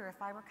reporter,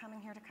 if I were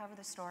coming here to cover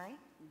the story,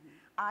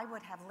 I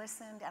would have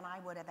listened, and I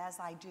would have, as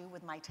I do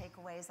with my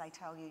takeaways, I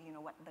tell you,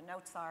 what the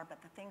notes are,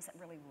 but the things that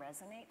really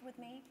resonate with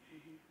me.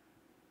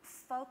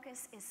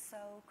 Focus is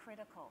so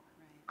critical.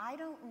 I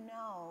don't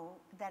know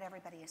that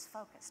everybody is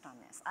focused on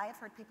this. I have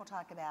heard people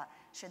talk about,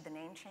 should the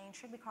name change?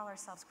 Should we call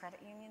ourselves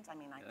credit unions? I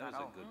mean, I thought,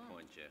 that was a good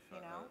point, Jeff.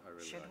 I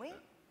really should like we?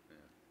 that. Yeah.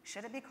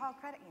 Should it be called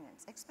credit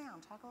unions?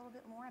 Expound. Talk a little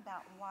bit more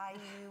about why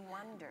you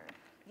wondered.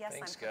 Yes,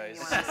 Thanks, I'm putting guys.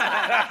 you on the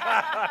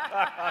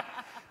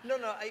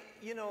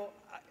spot. No,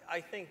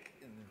 I think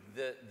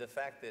the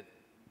fact that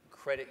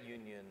credit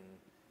union,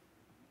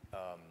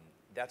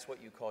 that's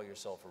what you call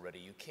yourself already.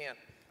 You can't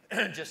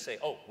just say,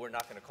 oh, we're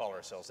not going to call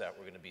ourselves that.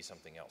 We're going to be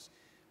something else.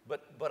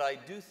 But I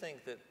do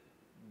think that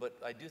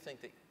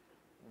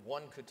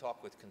one could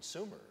talk with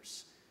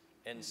consumers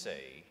and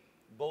say,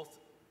 both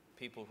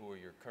people who are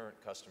your current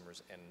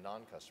customers and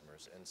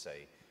non-customers, and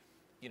say,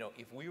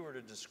 if we were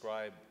to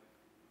describe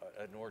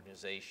an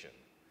organization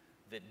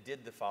that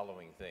did the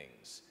following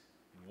things,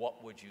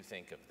 what would you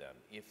think of them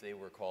if they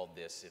were called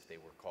this, if they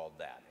were called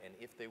that, and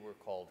if they were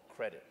called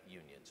credit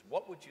unions?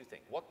 What would you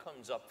think? What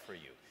comes up for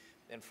you?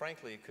 And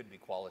frankly, it could be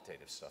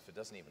qualitative stuff. It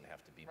doesn't even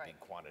have to be big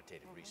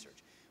quantitative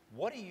research.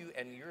 What do you,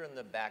 and you're in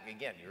the back,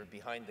 again, you're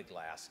behind the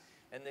glass,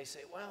 and they say,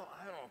 well,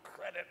 I don't know,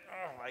 credit,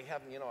 I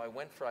haven't,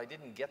 I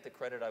didn't get the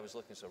credit I was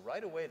looking. So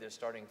right away, they're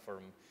starting from,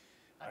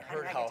 I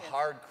heard how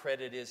hard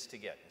credit is to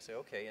get. You say,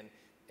 okay,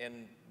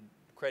 and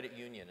credit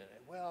union, and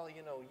well,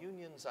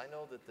 unions, I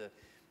know that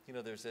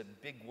there's a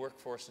big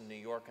workforce in New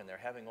York, and they're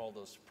having all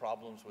those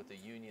problems with the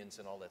unions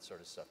and all that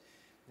sort of stuff.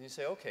 And you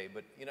say, okay,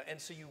 but,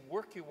 and so you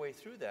work your way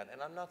through that,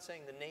 and I'm not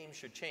saying the name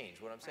should change.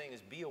 What I'm saying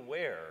is be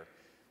aware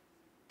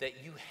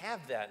that you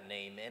have that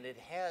name, and it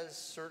has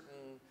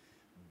certain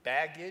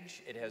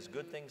baggage, it has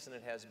good things and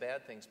it has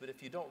bad things, but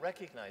if you don't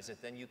recognize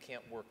it, then you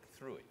can't work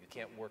through it, you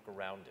can't work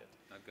around it.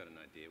 I've got an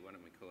idea. Why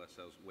don't we call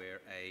ourselves We're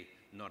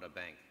Not a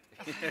Bank?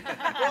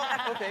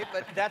 Well, okay,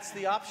 but that's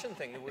the option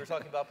thing that we were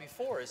talking about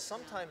before, is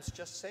sometimes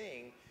just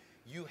saying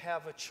you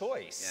have a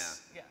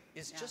choice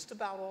is just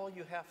about all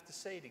you have to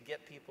say to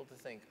get people to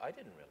think, I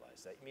didn't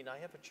realize that. You mean I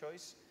have a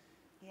choice?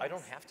 Yes. I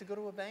don't have to go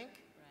to a bank?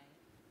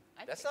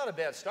 Right. That's not a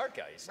bad start,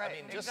 guys. Right,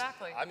 I mean,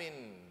 exactly.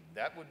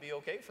 That would be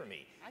okay for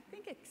me. I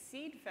think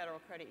Exceed Federal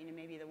Credit Union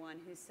may be the one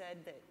who said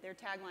that their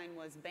tagline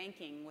was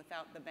banking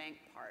without the bank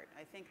part.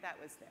 I think that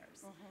was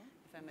theirs.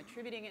 If I'm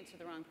attributing it to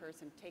the wrong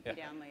person, take me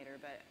down later.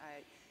 But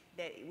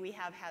we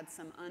have had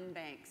some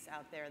unbanks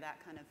out there, that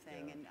kind of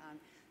thing. Yeah. And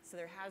so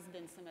there has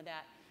been some of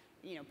that,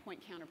 point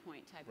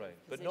counterpoint type of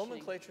But positioning.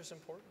 nomenclature is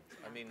important.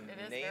 I mean,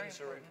 It is very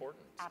names are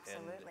important.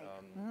 Absolutely.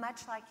 And,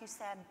 Much like you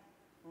said,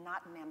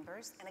 not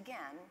members. And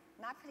again,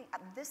 not putting,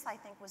 this I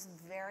think was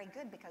very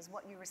good, because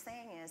what you were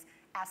saying is,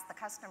 ask the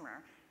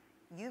customer.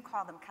 You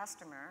call them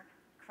customer.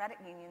 Credit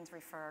unions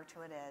refer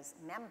to it as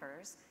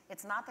members.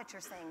 It's not that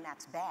you're saying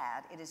that's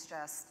bad. It is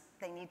just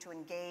they need to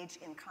engage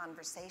in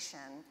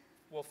conversation.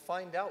 Well,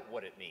 find out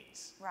what it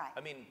means. Right.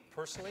 I mean,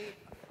 personally,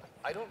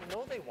 I don't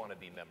know they want to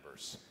be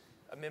members.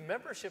 I mean,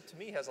 membership to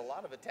me has a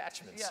lot of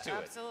attachments to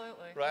it.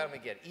 Absolutely. Right, I'm going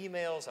to get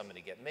emails, I'm going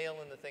to get mail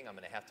in the thing, I'm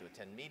going to have to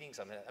attend meetings.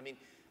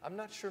 I'm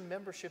not sure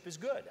membership is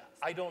good.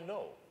 I don't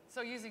know.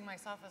 So using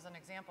myself as an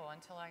example,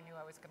 until I knew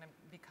I was going to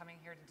be coming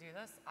here to do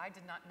this, I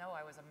did not know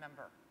I was a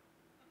member.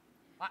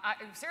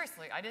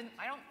 Seriously, I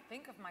don't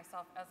think of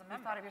myself as a You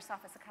member. thought of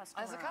yourself as a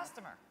customer. As a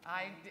customer.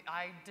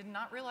 I did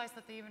not realize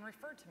that they even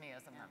referred to me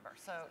as a member.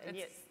 So And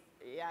yet,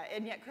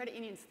 and yet credit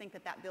unions think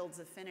that that builds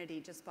affinity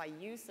just by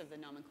use of the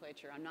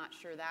nomenclature. I'm not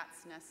sure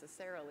that's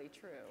necessarily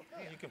true.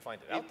 Well, you can find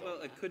it out, though.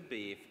 Well, it could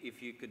be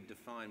if you could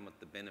define what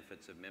the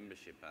benefits of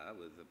membership are,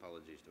 with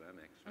apologies to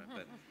Amex,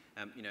 right?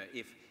 But you know,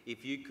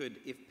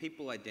 if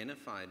people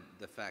identified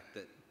the fact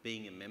that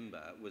being a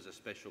member was a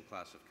special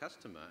class of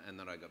customer and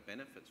that I got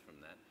benefits from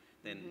that,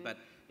 then, but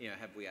you know,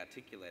 have we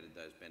articulated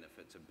those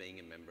benefits of being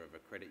a member of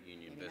a credit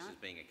union Maybe versus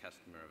not. being a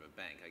customer of a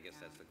bank? I guess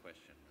that's the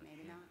question.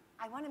 Maybe not.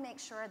 I want to make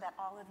sure that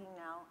all of you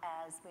know,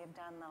 as we've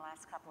done the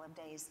last couple of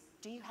days,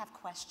 do you have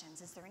questions?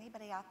 Is there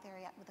anybody out there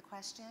yet with a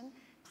question?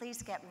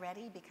 Please get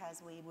ready,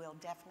 because we will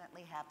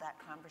definitely have that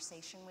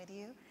conversation with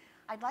you.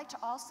 I'd like to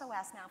also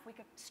ask now if we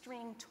could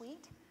stream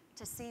tweet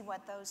to see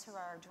what those who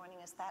are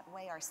joining us that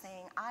way are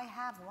saying. I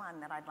have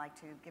one that I'd like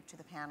to give to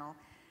the panel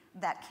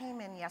that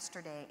came in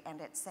yesterday,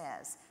 and it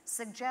says,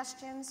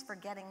 suggestions for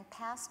getting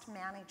past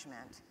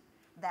management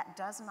that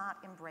does not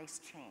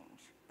embrace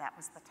change. That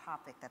was the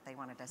topic that they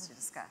wanted us to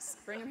discuss.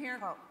 Bring them here.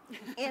 Quote,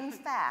 in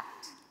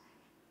fact,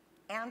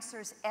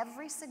 answers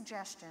every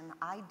suggestion,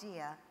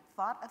 idea,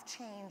 thought of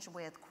change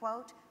with,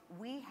 quote,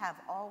 we have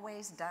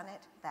always done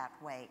it that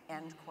way,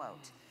 end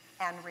quote,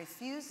 and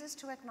refuses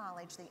to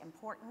acknowledge the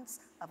importance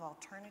of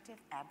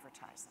alternative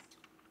advertising.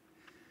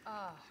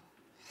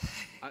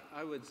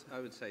 I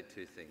would say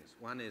two things.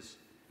 One is,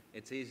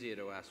 it's easier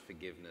to ask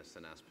forgiveness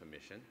than ask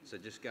permission. So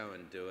just go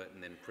and do it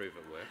and then prove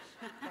it works.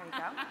 There you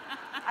go.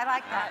 I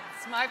like that.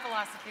 That's my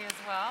philosophy as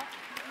well.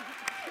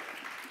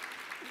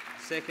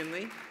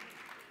 Secondly,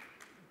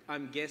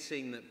 I'm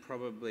guessing that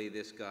probably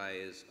this guy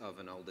is of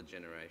an older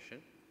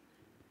generation.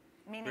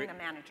 Meaning the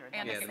manager.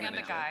 And Yeah, the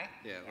manager. guy.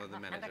 Yeah, or the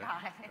manager.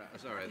 guy.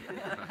 Right, sorry.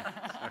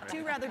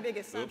 Two rather big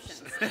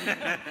assumptions.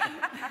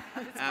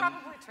 It's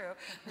probably true.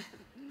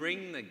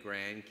 Bring the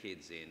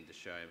grandkids in to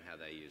show them how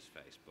they use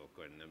Facebook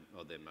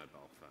or their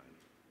mobile phone.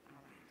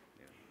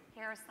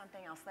 Here is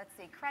something else. Let's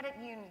see. Credit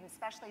union,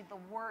 especially the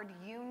word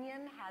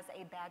union, has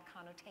a bad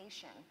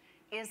connotation.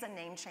 Is a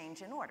name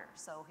change in order?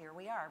 So here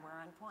we are. We're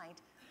on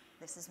point.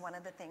 This is one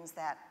of the things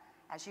that,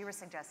 as you were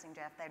suggesting,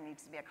 Jeff, there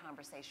needs to be a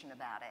conversation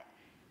about it.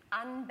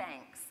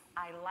 Unbanks.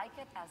 I like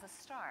it as a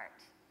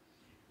start.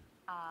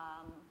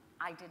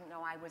 I didn't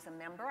know I was a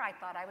member. I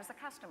thought I was a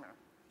customer.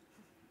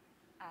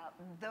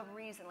 The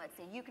reason, let's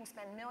see, you can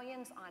spend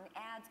millions on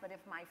ads, but if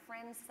my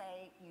friends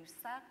say you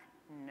suck,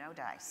 no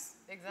dice.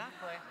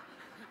 Exactly.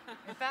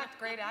 In fact,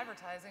 great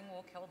advertising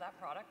will kill that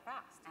product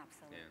fast.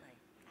 Absolutely,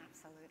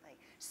 absolutely.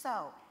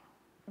 So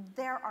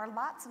there are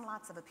lots and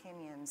lots of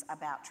opinions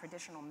about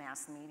traditional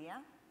mass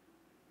media.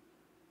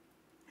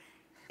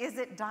 Is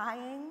it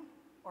dying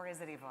or is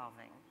it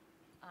evolving?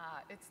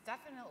 It's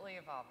definitely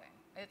evolving.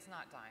 It's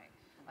not dying.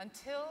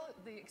 Until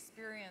the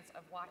experience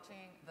of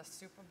watching the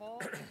Super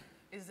Bowl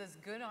is as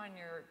good on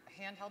your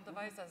handheld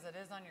device as it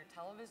is on your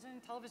television,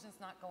 television's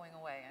not going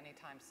away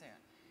anytime soon.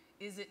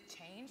 Is it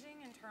changing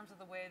in terms of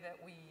the way that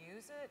we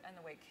use it and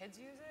the way kids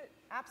use it?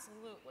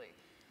 Absolutely.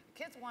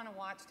 Kids want to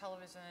watch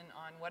television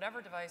on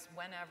whatever device,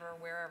 whenever,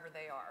 wherever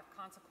they are.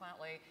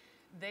 Consequently,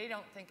 they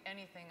don't think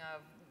anything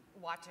of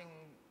watching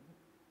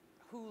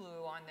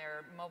Hulu on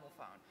their mobile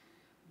phone.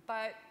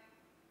 But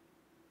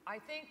I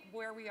think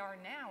where we are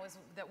now is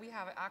that we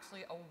have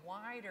actually a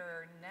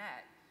wider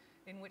net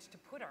in which to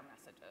put our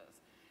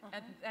messages.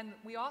 And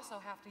we also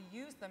have to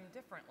use them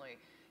differently.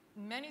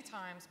 Many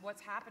times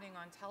what's happening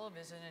on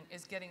television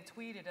is getting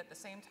tweeted at the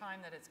same time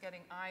that it's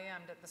getting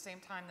IM'd, at the same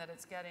time that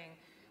it's getting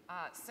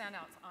sent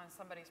out on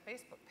somebody's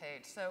Facebook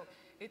page. So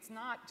it's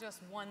not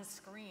just one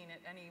screen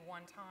at any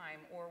one time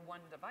or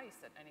one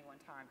device at any one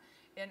time.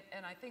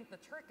 And I think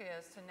the trick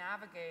is to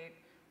navigate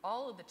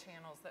all of the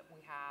channels that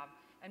we have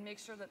and make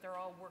sure that they're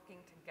all working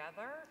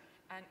together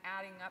and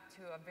adding up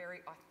to a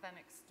very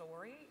authentic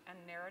story and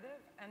narrative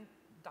and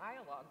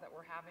dialogue that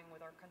we're having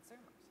with our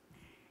consumers.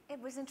 It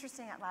was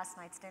interesting at last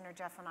night's dinner,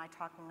 Jeff and I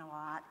talking a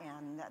lot,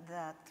 and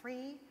the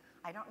three,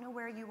 I don't know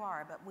where you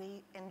are, but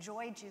we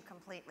enjoyed you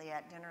completely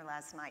at dinner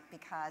last night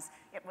because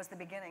it was the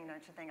beginning,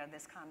 don't you think, of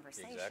this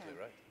conversation. Exactly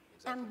right.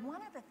 Exactly. And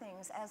one of the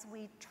things, as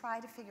we try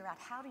to figure out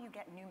how do you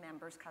get new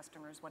members,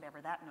 customers, whatever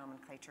that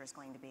nomenclature is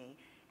going to be,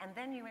 and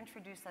then you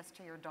introduce us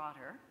to your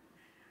daughter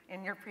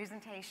in your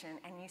presentation,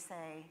 and you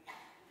say,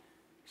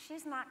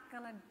 she's not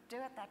going to do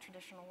it that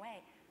traditional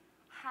way.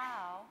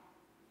 How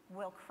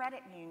will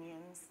credit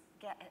unions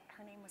get,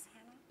 her name was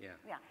Hannah? Yeah.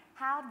 Yeah.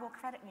 How will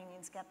credit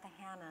unions get the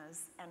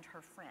Hannahs and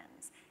her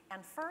friends?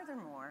 And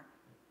furthermore,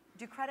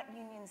 do credit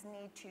unions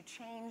need to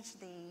change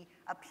the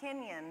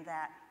opinion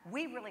that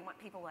we really want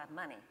people who have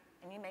money?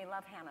 And you may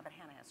love Hannah, but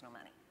Hannah has no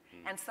money.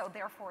 And so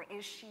therefore,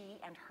 is she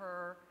and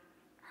her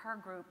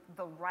group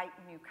the right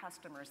new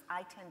customers?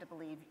 I tend to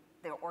believe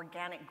the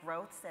organic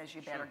growth says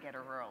you better get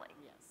her early.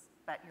 Yes.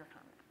 But your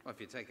comment. Well, if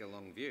you take a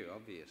long view,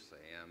 obviously.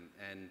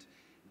 And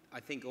I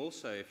think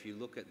also if you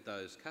look at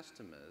those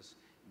customers,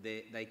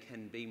 they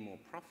can be more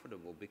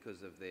profitable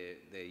because of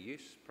their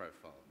use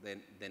profile.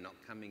 They're not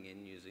coming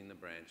in using the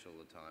branch all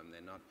the time.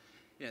 They're not,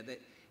 you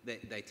know,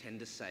 they tend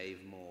to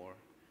save more.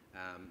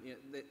 You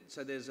know,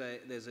 so there's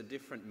a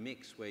different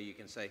mix where you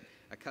can say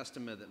a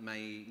customer that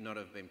may not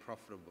have been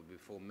profitable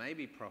before may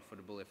be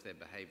profitable if their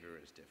behaviour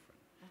is different.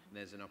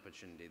 There's an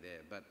opportunity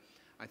there. But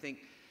I think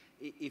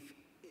if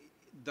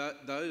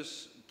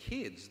those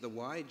kids, the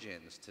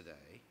Y-Gens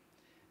today,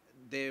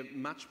 they're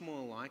much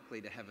more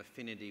likely to have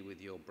affinity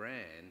with your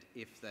brand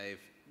if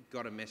they've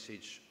got a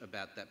message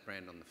about that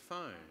brand on the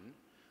phone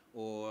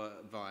or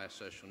via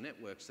social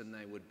networks than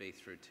they would be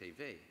through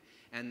TV.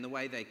 And the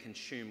way they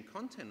consume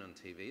content on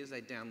TV is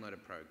they download a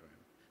program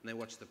and they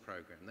watch the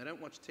program. They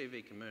don't watch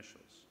TV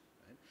commercials.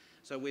 Right?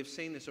 So we've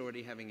seen this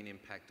already having an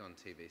impact on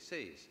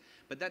TVCs.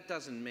 But that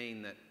doesn't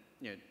mean that,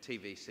 you know,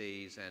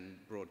 TVCs and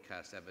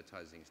broadcast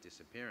advertising is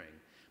disappearing.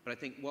 But I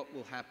think what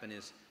will happen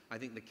is I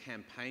think the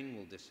campaign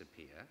will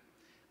disappear.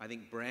 I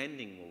think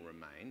branding will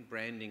remain.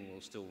 Branding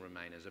will still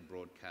remain as a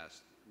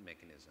broadcast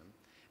mechanism.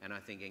 And I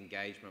think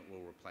engagement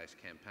will replace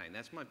campaign.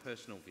 That's my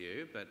personal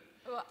view, but...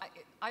 Well,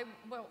 I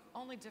will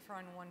only differ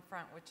on one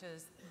front, which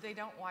is they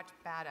don't watch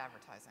bad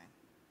advertising.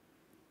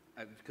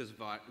 Because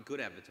good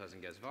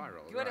advertising goes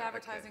viral. Good right,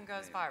 advertising okay.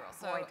 goes viral.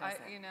 So, Boy, does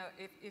it. you know,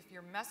 if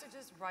your message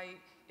is right,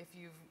 if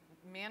you've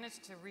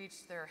managed to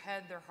reach their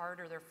head, their heart,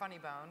 or their funny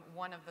bone,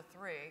 one of the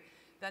three,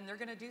 then they're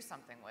going to do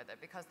something with it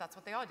because that's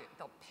what they all do.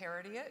 They'll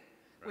parody it,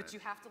 which Right. you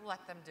have to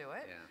let them do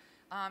it.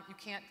 Yeah. You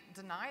can't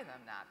deny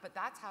them that, but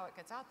that's how it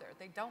gets out there.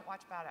 They don't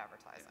watch bad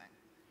advertising.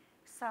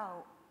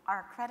 So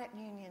are credit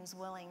unions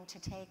willing to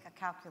take a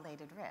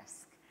calculated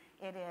risk?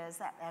 It is,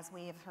 as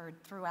we have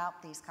heard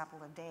throughout these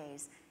couple of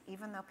days,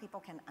 even though people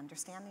can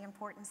understand the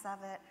importance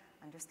of it,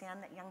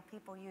 understand that young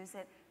people use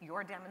it,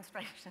 your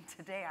demonstration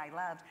today I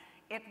loved,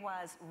 it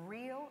was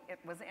real, it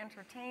was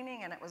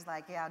entertaining, and it was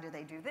like, yeah, do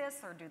they do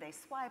this or do they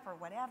swipe or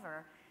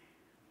whatever?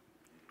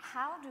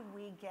 How do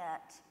we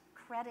get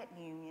credit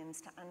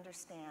unions to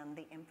understand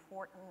the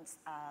importance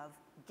of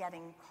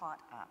getting caught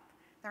up?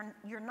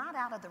 You're not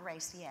out of the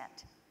race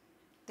yet.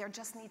 There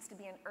just needs to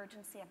be an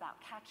urgency about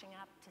catching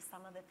up to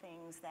some of the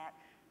things that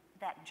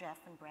Jeff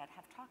and Brett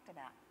have talked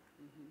about.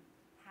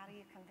 How do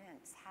you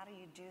convince? How do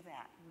you do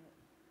that?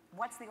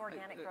 What's the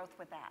organic growth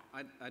with that?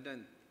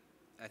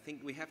 I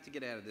think we have to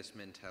get out of this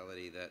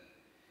mentality that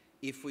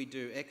if we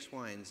do X,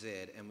 Y, and Z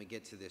and we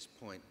get to this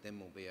point, then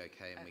we'll be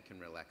okay and we can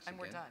relax and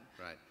again. we're done.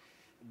 Right.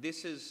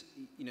 This is,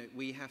 you know,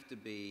 we have to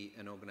be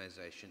an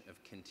organisation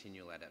of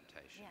continual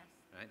adaptation.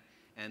 Yes. Right?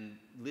 And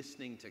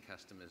listening to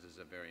customers is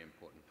a very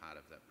important part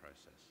of that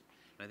process.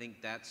 And I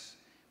think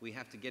we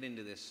have to get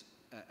into this,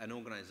 an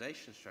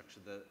organisation structure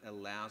that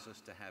allows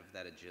us to have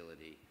that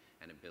agility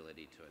and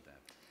ability to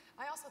adapt.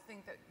 I also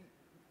think that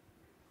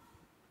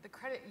the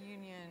credit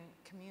union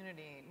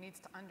community needs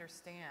to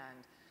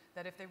understand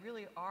that if they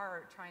really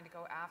are trying to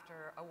go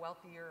after a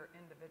wealthier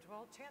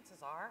individual, chances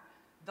are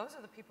those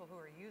are the people who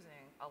are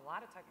using a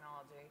lot of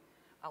technology,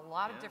 a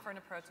lot of different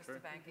approaches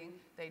to banking.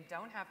 They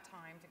don't have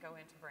time to go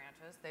into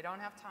branches. They don't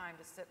have time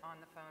to sit on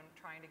the phone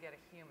trying to get a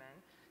human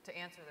to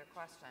answer their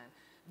question.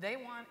 They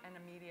want an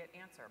immediate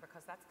answer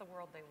because that's the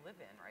world they live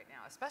in right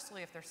now,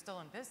 especially if they're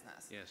still in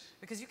business. Yes.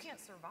 Because you can't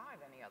survive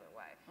any other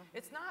way.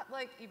 It's not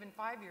like even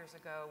 5 years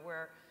ago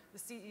where the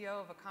CEO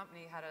of a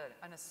company had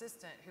an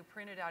assistant who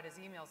printed out his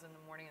emails in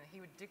the morning and he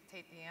would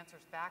dictate the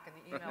answers back and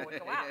the email would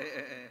go out.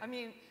 I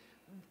mean,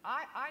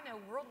 I know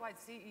worldwide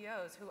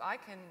CEOs who I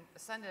can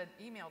send an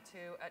email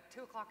to at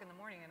 2 o'clock in the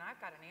morning and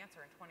I've got an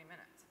answer in 20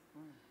 minutes.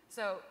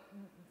 So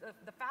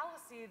the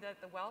fallacy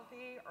that the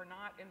wealthy are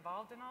not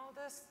involved in all of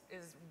this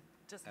is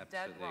just dead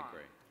Absolutely wrong.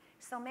 agree.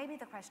 So maybe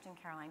the question,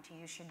 Caroline, to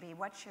you should be,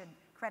 what should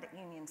credit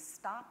unions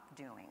stop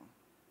doing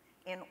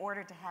in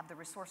order to have the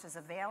resources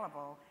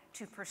available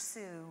to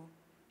pursue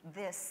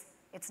this?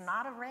 It's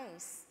not a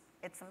race,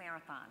 it's a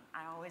marathon.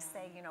 I always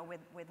say, you know,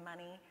 with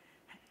money,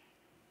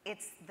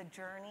 it's the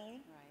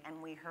journey,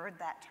 and we heard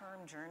that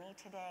term journey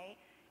today,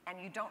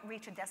 and you don't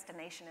reach a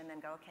destination and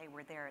then go, okay,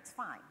 we're there, it's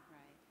fine.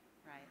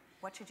 Right.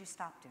 What should you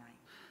stop doing?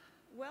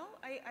 Well,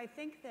 I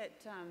think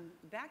that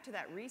back to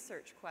that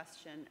research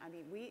question, I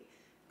mean,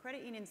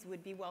 credit unions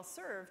would be well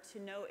served to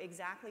know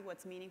exactly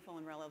what's meaningful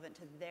and relevant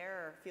to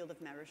their field of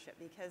membership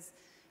because,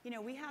 you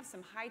know, we have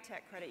some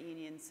high-tech credit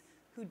unions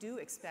who do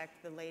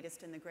expect the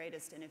latest and the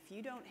greatest, and if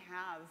you don't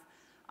have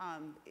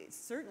it's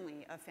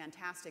certainly a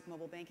fantastic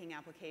mobile banking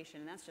application,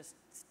 and that's just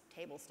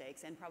table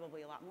stakes and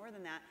probably a lot more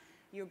than that,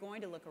 you're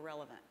going to look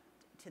irrelevant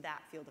to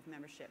that field of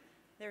membership.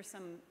 There's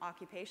some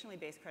occupationally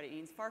based credit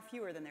unions, far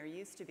fewer than there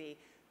used to be,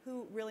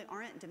 who really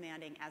aren't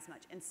demanding as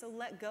much. And so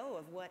let go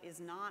of what is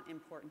not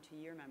important to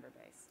your member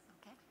base.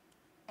 Okay.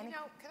 You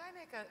know, can I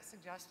make a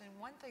suggestion?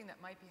 One thing that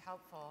might be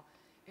helpful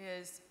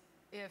is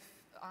if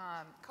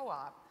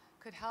co-op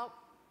could help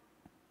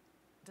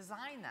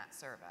design that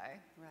survey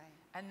Right.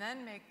 and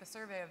then make the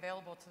survey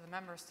available to the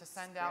members to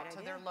send Great out to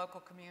their idea. local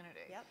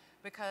community. Yep.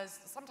 Because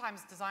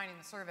sometimes designing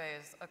the survey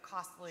is a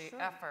costly Sure,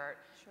 effort,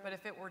 sure. but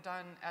if it were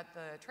done at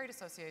the trade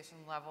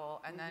association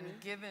level and then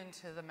given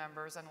to the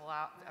members and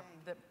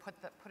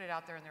put it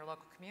out there in their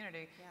local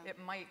community, Yeah. it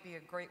might be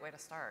a great way to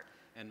start.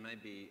 And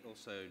maybe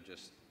also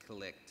just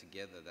collect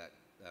together that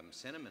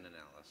sentiment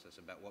analysis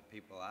about what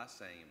people are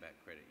saying about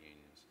credit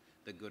unions,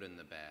 the good and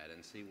the bad,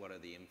 and see what are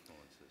the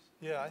influences.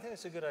 Yeah, I think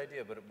it's a good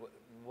idea, but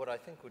what I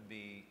think would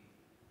be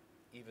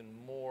even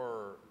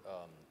more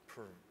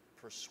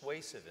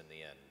persuasive in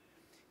the end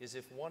is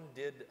if one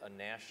did a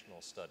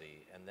national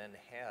study and then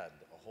had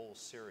a whole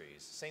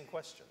series, same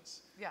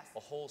questions, Yes. a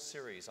whole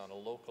series on a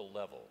local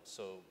level.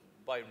 So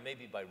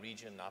maybe by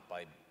region, not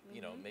by,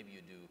 you know, maybe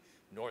you do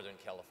Northern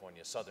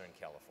California, Southern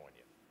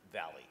California,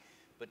 Valley.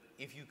 But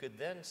if you could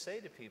then say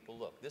to people,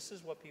 look, this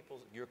is what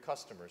your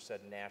customers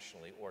said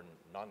nationally, or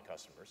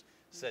non-customers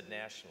said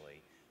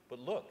nationally, but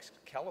look,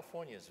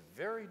 California is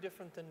very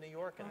different than New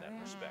York in that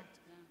respect,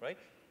 right?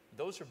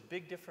 Those are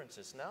big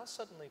differences. Now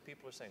suddenly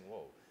people are saying,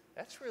 whoa,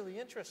 that's really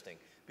interesting,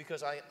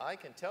 because I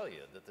can tell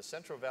you that the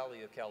Central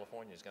Valley of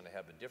California is going to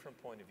have a different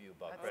point of view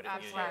about That's credit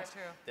absolutely unions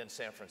true. than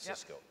San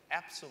Francisco.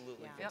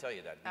 Absolutely Yeah. can Yep. tell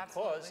you that,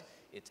 Absolutely. because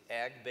it's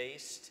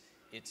ag-based,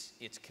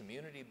 it's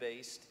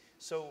community-based.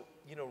 So,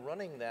 you know,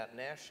 running that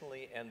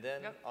nationally and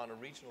then Yep. on a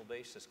regional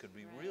basis could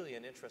be really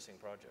an interesting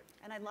project.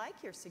 And I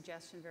like your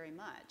suggestion very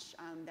much.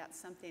 That's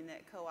something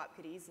that co-op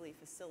could easily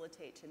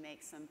facilitate to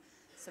make some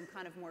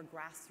kind of more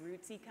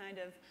grassrootsy kind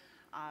of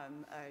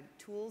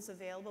tools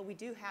available.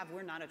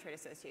 We're not a trade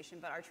association,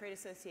 but our trade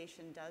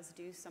association does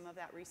do some of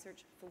that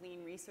research.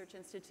 Feline Research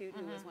Institute,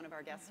 who was one of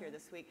our guests here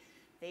this week,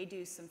 they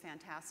do some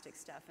fantastic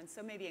stuff. And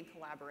so maybe in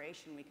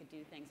collaboration, we could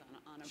do things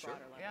on a Sure.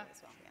 broader level Yeah.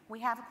 as well. Yeah. We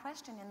have a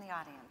question in the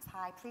audience.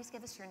 Hi, please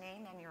give us your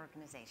name and your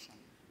organization.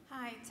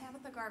 Hi,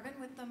 Tabitha Garvin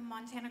with the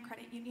Montana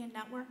Credit Union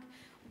Network.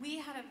 We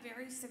had a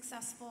very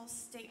successful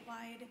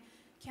statewide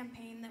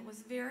campaign that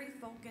was very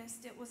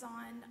focused. It was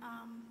on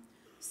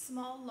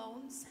small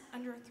loans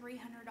under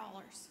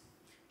 $300.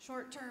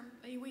 Short term,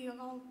 we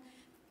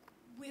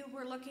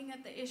were looking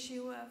at the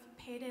issue of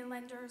payday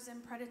lenders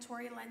and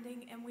predatory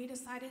lending, and we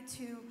decided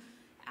to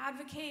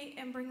advocate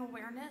and bring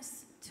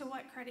awareness to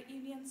what credit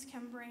unions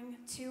can bring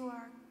to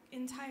our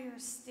entire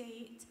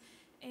state.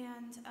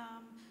 And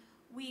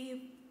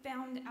we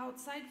found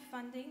outside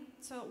funding,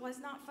 so it was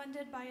not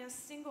funded by a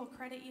single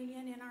credit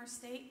union in our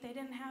state. They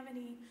didn't have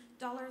any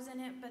dollars in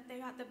it, but they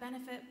got the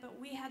benefit. But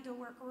we had to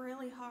work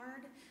really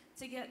hard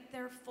to get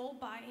their full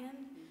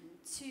buy-in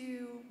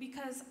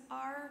because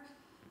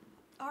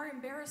our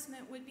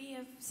embarrassment would be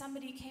if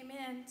somebody came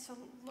in to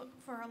look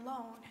for a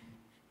loan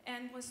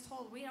and was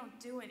told, we don't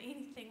do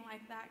anything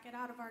like that, get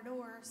out of our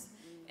doors.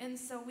 And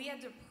so we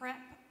had to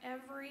prep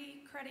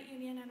every credit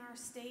union in our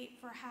state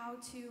for how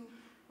to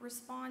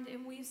respond,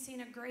 and we've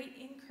seen a great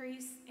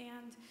increase.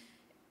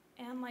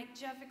 And like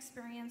Jeff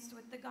experienced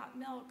with the Got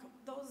Milk,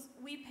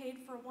 we paid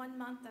for 1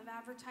 month of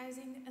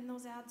advertising, and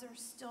those ads are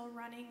still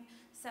running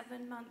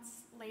 7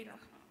 months later.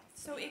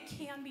 So it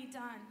can be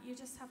done. You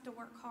just have to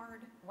work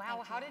hard.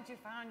 Wow, how did you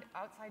find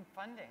outside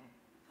funding?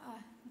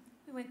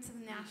 We went to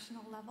the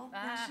national level,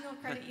 National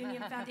Credit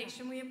Union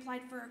Foundation. We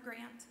applied for a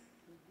grant.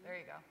 There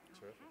you go.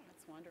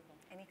 That's wonderful.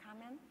 Any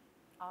comment?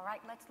 All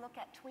right, let's look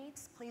at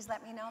tweets. Please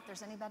let me know if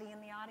there's anybody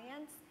in the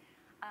audience.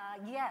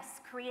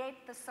 Yes,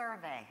 create the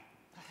survey.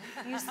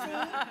 You see,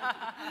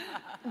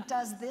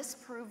 does this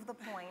prove the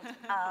point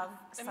of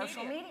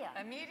social media?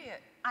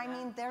 Immediate. I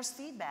mean, there's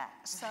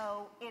feedback,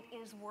 so it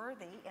is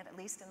worthy, at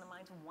least in the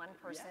minds of one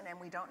person, and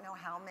we don't know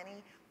how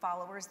many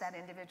followers that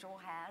individual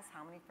has,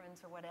 how many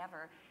friends or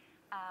whatever.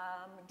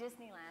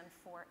 Disneyland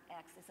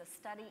 4X is a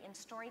study in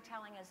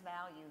storytelling as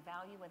value.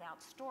 Value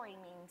without story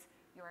means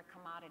you're a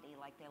commodity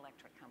like the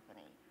electric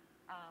company.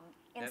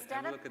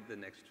 Have a look at the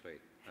next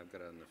tweet. I've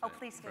got it on the phone. Oh,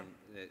 please do.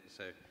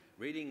 So,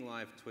 reading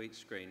live tweet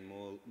screen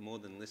more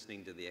than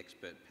listening to the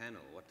expert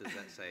panel. What does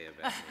that say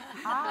about me?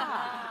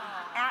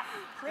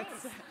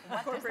 Please,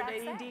 what Corporate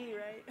does that AED, say?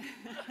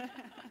 right?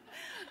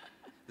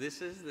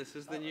 This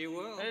is the new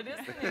world. It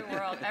is the new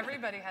world.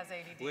 Everybody has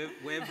ADD.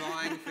 We're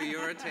vying for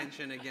your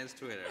attention against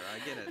Twitter. I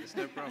get it. It's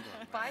no problem.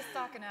 Buy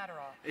stock in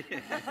Adderall.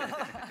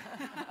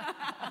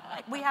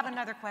 We have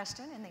another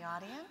question in the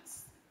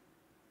audience.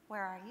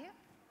 Where are you?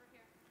 Over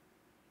here.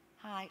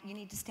 Hi, you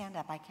need to stand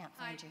up. I can't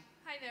Hi. find you.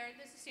 Hi there.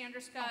 This is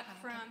Sandra Scott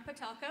from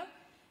Patelco.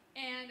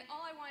 And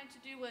all I wanted to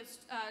do was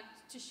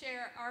to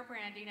share our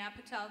branding at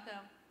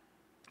Patelco.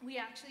 We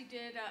actually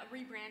did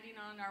rebranding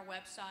on our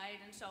website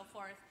and so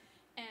forth.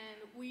 And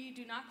we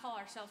do not call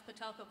ourselves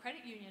Patelco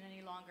Credit Union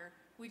any longer.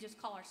 We just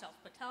call ourselves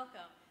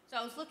Patelco. So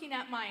I was looking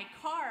at my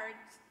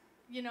cards,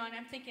 and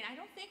I'm thinking, I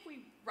don't think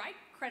we write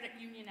credit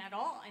union at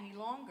all any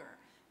longer.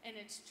 and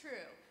it's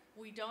true.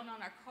 We don't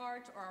on our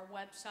cards or our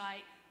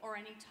website or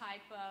any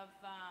type of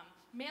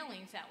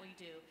mailings that we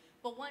do.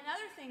 But one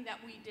other thing that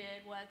we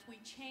did was we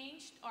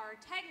changed our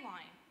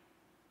tagline.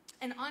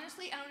 And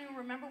honestly, I don't even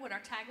remember what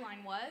our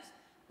tagline was,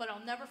 but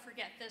I'll never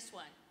forget this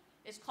one.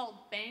 It's called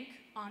Bank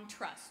on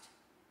Trust.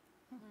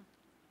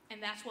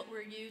 And that's what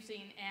we're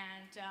using,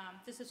 and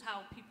this is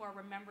how people are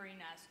remembering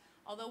us.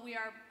 Although we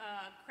are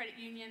a credit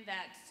union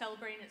that's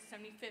celebrating its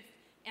 75th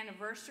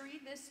anniversary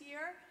this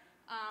year,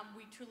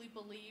 we truly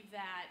believe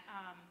that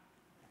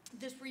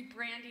this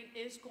rebranding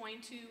is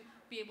going to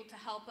be able to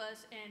help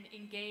us and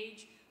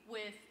engage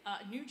with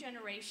a new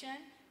generation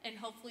and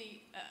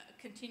hopefully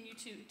continue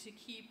to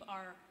keep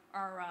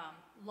our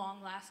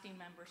long-lasting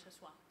members as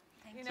well.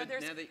 You So know,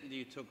 now that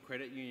you took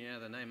credit union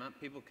out of the name, aren't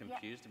people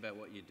confused about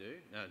what you do?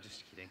 No,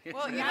 just kidding.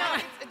 well, you know,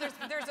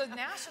 there's a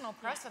national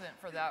precedent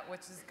for that,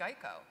 which is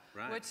GEICO,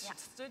 Right. which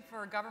stood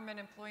for Government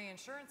Employee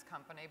Insurance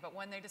Company. But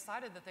when they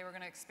decided that they were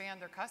going to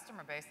expand their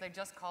customer base, they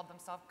just called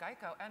themselves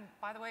GEICO. And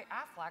by the way,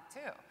 Aflac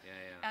too.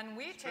 Yeah. And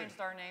we changed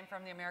our name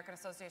from the American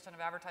Association of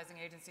Advertising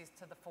Agencies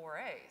to the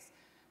 4As.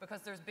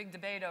 Because there's big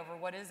debate over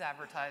what is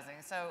advertising.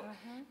 So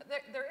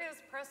there is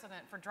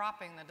precedent for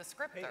dropping the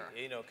descriptor.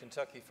 Hey, you know,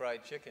 Kentucky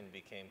Fried Chicken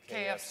became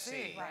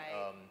KFC. KFC.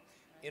 Right.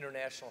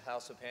 International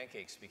House of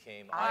Pancakes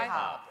became IHOP.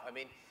 IHOP. I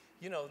mean,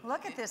 you know.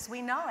 Look at this,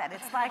 we know it.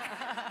 It's like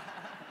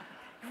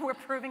we're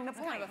proving the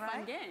point, Kind of a right?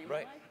 fun game.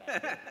 Right. I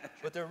like that.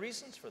 But there are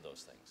reasons for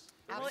those things.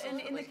 Well,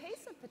 in the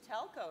case of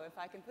Patelco, if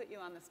I can put you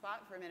on the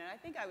spot for a minute, I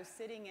think I was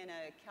sitting in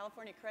a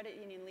California Credit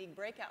Union League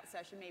breakout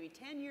session maybe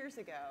 10 years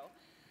ago,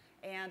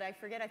 and I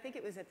forget, I think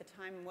it was at the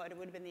time what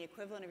would have been the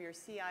equivalent of your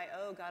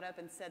CIO got up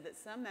and said that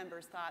some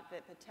members thought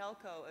that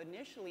Patelco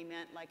initially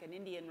meant like an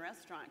Indian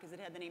restaurant because it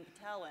had the name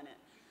Patel in it.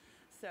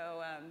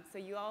 So,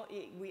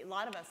 a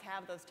lot of us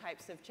have those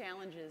types of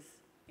challenges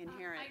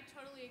inherent. I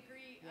totally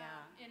agree.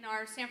 Yeah. In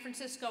our San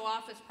Francisco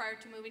office, prior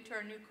to moving to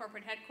our new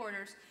corporate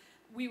headquarters,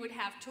 we would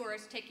have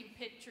tourists taking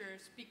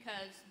pictures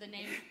because the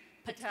name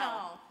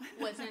Patel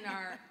was in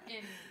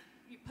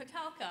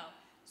Patelco.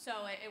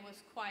 So it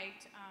was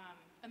quite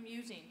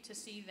amusing to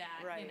see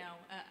that, Right. you know,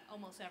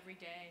 almost every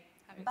day,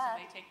 having But-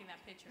 somebody taking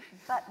that picture.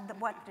 But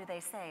what do they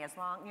say? As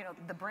long, you know,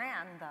 the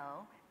brand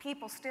though,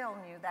 people still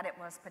knew that it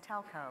was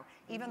Patelco.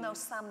 Even though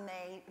some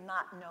may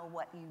not know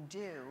what you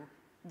do,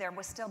 there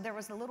was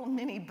a little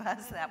mini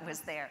buzz that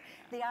was there.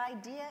 The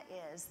idea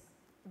is,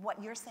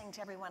 what you're saying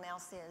to everyone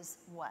else is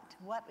what?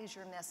 What is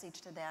your message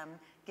to them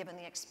given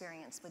the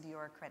experience with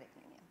your credit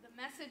union? The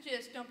message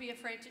is don't be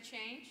afraid to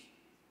change.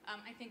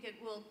 I think it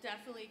will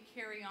definitely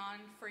carry on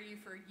for you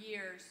for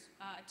years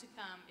to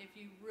come if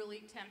you really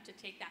attempt to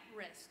take that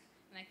risk.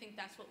 And I think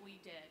that's what we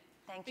did.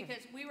 Thank you.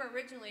 Because we were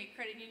originally a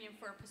credit union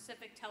for a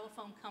Pacific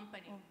Telephone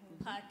Company,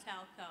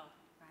 Patelco.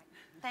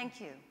 Right.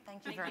 Thank you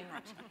very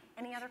much.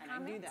 Any other And I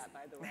comments? do that,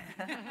 by the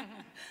way.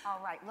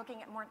 All right,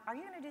 looking at more, are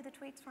you going to do the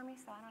tweets for me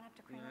so I don't have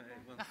to clean up there?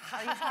 Well,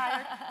 Are you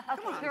tired?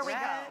 Okay, here we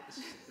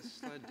go.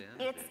 slow down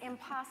a It's bit.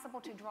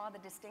 impossible to draw the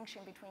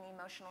distinction between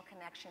emotional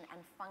connection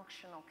and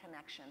functional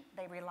connection.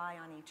 They rely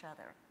on each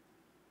other.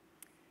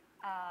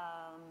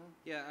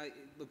 Yeah,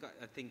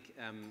 I think,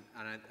 and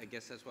I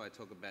guess that's why I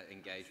talk about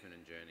engagement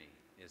and journey,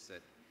 is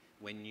that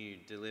when you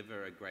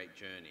deliver a great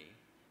journey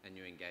and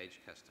you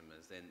engage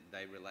customers, then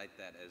they relate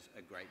that as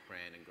a great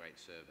brand and great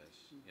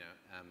service, you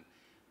know.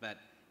 But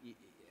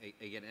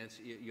again,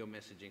 answer your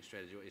messaging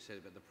strategy, what you said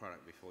about the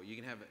product before. You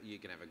can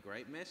have a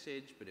great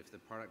message, but if the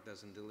product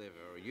doesn't deliver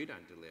or you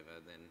don't deliver,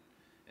 then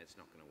it's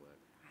not going to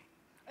work.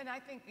 And I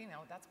think, you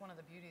know, that's one of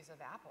the beauties of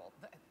Apple.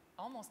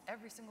 Almost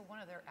every single one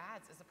of their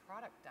ads is a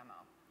product demo,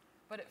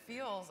 but it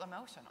feels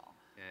emotional.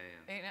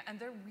 Yeah. And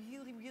they're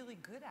really, really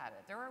good at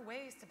it. There are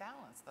ways to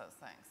balance those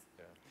things.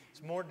 Yeah.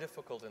 It's more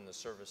difficult in the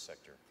service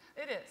sector.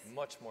 It is.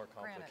 Much more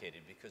Granted.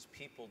 complicated because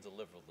people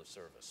deliver the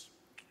service.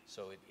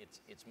 So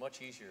it's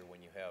much easier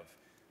when you have,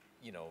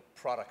 you know,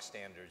 product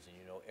standards and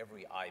you know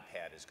every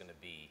iPad is going to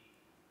be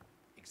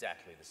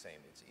exactly the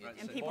same. Right.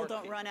 And So people more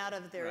don't run out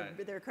of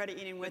their credit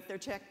union with their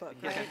checkbook,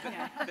 right?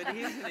 Yeah. But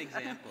here's an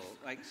example.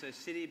 Like, so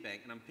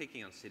Citibank, and I'm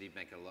picking on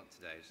Citibank a lot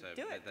today, so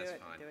Do it, that's do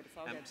it, fine. do it, it's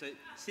all good.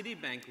 So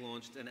Citibank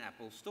launched an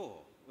Apple store.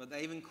 Well,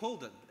 they even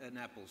called it an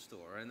Apple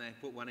store, and they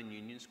put one in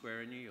Union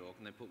Square in New York,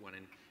 and they put one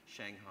in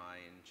Shanghai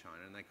in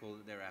China, and they called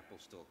it their Apple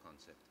Store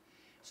concept.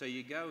 So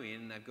you go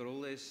in, they've got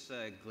all this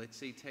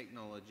glitzy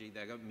technology,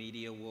 they've got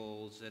media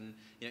walls and,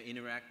 you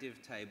know, interactive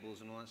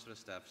tables and all that sort of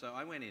stuff. So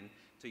I went in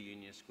to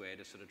Union Square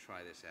to sort of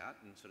try this out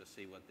and sort of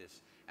see what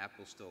this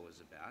Apple Store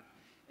was about.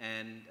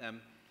 And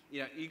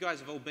you know, you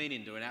guys have all been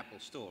into an Apple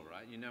Store,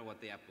 right? You know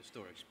what the Apple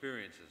Store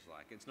experience is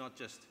like. It's not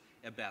just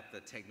about the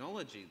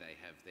technology they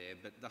have there,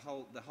 but the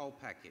whole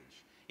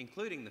package,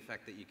 including the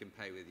fact that you can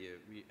pay with your,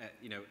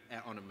 you know,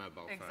 on a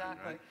mobile phone,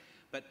 Exactly. right?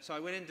 But so I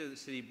went into the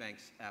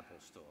Citibank's Apple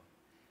Store.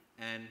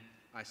 And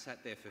I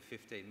sat there for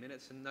 15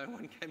 minutes and no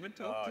one came and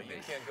talked to me.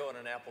 You can't go in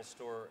an Apple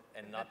store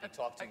and not be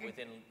talked to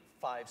within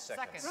 5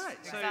 seconds. Seconds.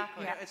 Right. So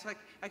Exactly. you know, it's like,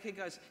 okay,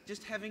 guys,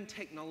 just having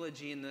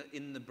technology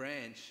in the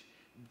branch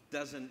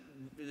doesn't.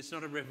 It's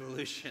not a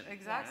revolution.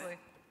 Exactly.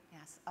 Yeah.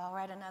 Yes. All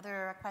right,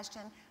 another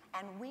question.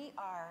 And we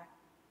are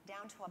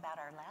down to about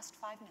our last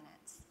 5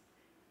 minutes.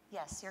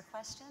 Yes, your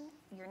question,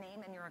 your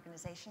name and your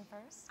organization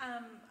first.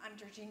 I'm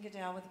Georgine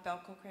Goodell with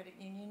Belco Credit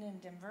Union in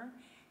Denver.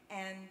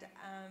 And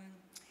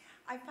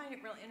I find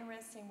it real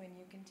interesting when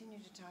you continue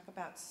to talk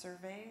about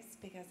surveys,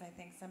 because I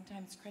think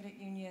sometimes credit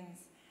unions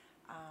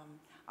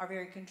are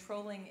very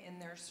controlling in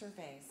their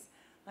surveys.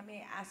 Let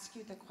me ask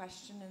you the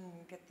question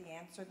and get the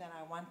answer that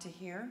I want to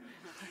hear.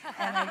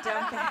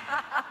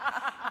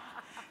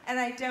 And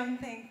I don't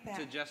think that...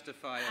 To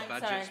justify a I'm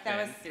budget sorry,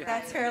 spend.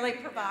 that's fairly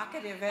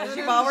provocative, as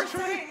you all were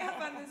saying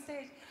up on the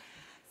stage.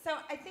 So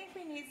I think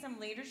we need some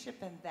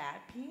leadership in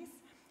that piece.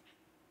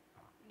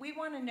 We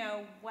want to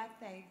know what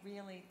they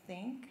really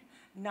think,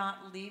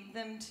 not lead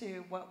them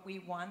to what we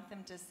want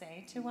them to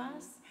say to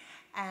us.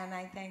 And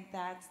I think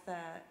that's the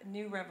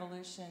new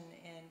revolution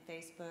in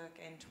Facebook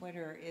and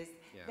Twitter is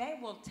they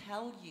will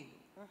tell you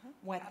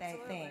what they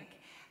think.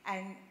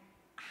 And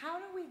how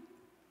do we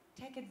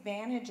take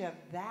advantage of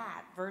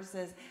that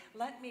versus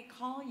let me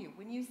call you?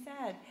 When you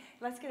said,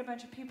 let's get a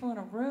bunch of people in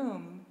a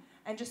room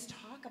and just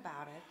talk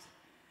about it.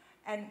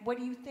 And what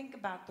do you think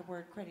about the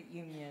word credit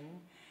union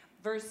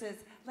versus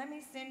let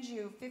me send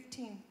you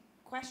 15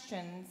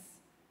 questions.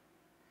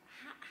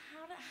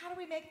 How do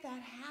we make that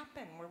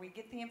happen where we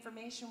get the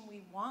information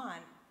we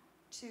want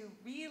to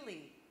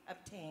really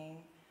obtain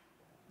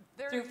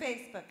through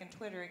Facebook and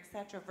Twitter, et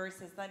cetera,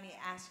 versus let me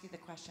ask you the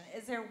question.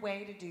 Is there a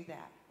way to do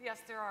that?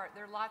 Yes, there are.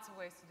 There are lots of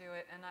ways to do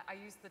it, and I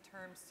use the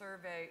term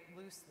survey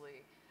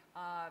loosely.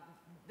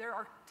 There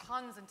are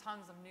tons and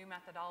tons of new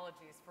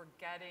methodologies for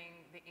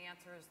getting the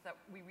answers that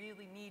we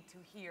really need to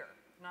hear,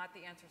 not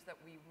the answers that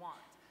we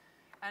want.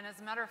 And as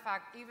a matter of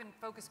fact, even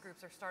focus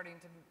groups are starting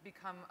to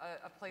become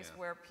a place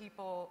where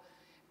people,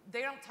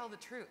 they don't tell the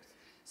truth.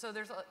 So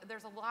there's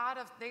a lot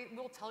of, they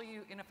will tell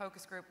you in a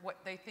focus group what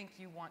they think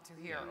you want to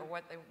hear or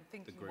what they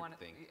think you want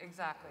to,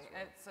 exactly.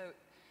 Well. And so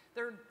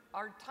there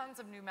are tons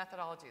of new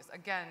methodologies.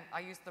 Again,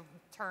 I use the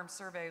term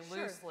survey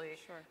loosely,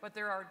 but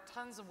there are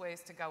tons of ways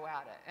to go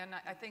at it. And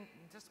I think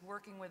just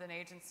working with an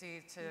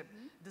agency to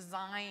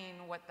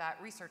design what that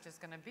research is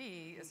going to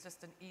be is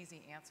just an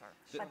easy answer.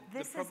 But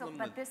this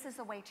is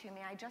a way too.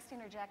 May I just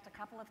interject a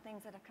couple of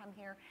things that have come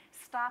here?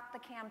 Stop the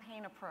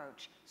campaign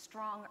approach.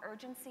 Strong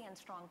urgency and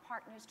strong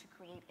partners to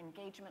create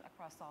engagement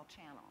across all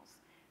channels.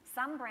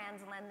 Some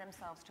brands lend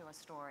themselves to a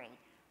story,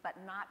 but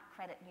not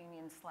credit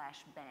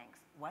unions/banks.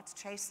 What's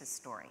Chase's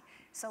story?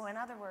 So in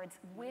other words,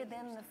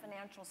 within the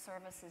financial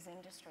services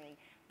industry,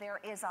 there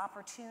is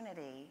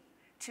opportunity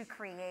to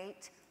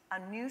create a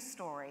new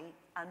story,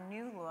 a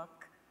new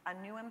look, a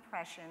new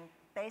impression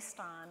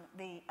based on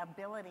the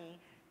ability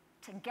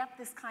to get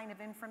this kind of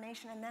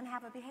information and then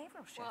have a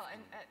behavioral shift. Well,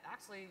 and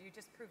actually, you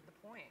just proved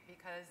the point,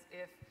 because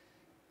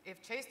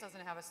if Chase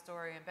doesn't have a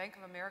story and Bank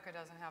of America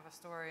doesn't have a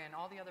story and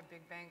all the other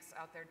big banks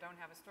out there don't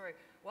have a story,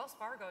 Wells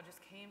Fargo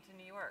just came to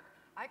New York.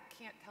 I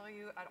can't tell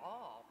you at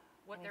all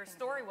what their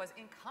story was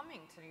in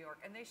coming to New York,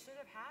 and they should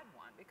have had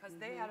one because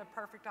they had a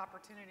perfect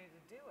opportunity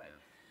to do it.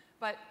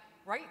 But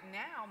right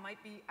now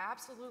might be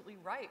absolutely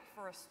ripe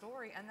for a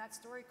story, and that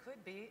story could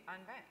be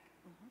unbanked.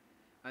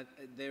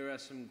 There are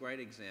some great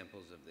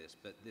examples of this,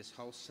 but this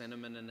whole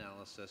sentiment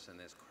analysis and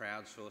there's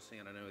crowdsourcing.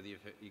 I don't know whether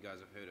you guys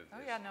have heard of this.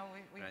 Oh yeah, no,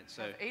 we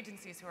have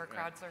agencies who are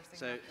crowdsourcing.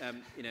 So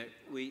you know,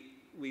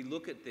 we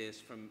look at this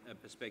from a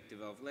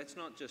perspective of let's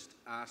not just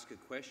ask a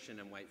question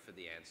and wait for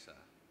the answer,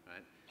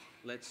 right?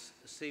 Let's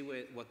see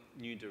what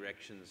new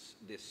directions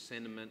this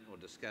sentiment or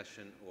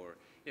discussion or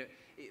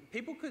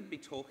people could be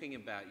talking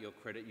about your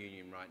credit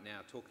union right now,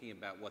 talking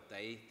about what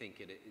they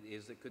think it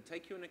is that could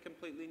take you in a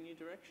completely new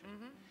direction.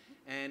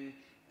 And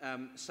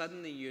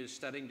suddenly you're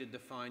starting to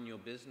define your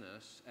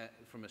business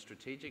from a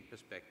strategic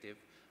perspective,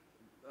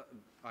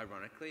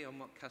 ironically, on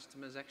what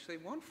customers actually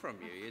want from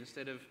you,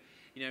 instead of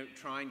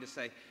trying to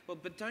say, well,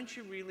 but don't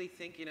you really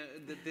think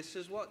that this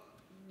is what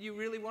you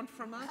really want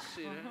from us?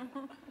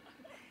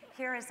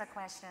 Here is a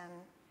question.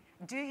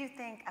 Do you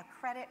think a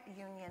credit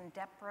union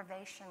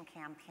deprivation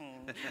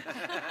campaign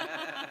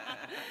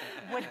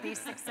would be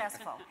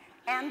successful?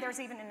 And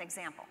there's even an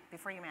example.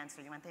 Before you answer,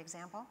 you want the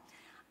example?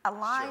 A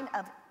line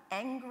of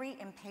angry,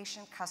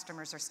 impatient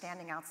customers are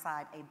standing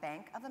outside a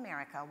Bank of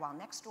America while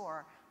next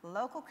door,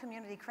 local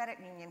community credit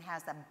union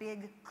has a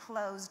big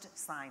closed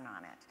sign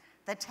on it.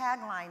 The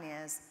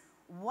tagline is,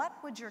 what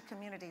would your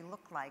community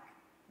look like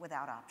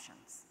without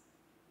options?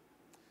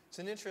 It's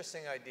an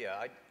interesting idea.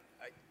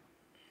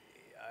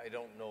 I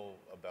don't know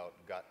about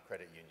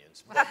credit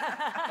unions, but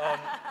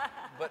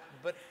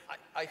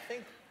I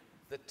think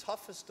the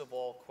toughest of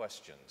all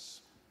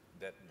questions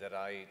that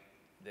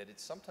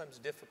it's sometimes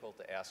difficult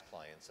to ask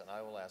clients, and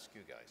I will ask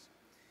you guys.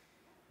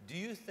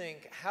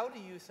 How do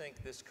you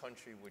think this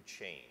country would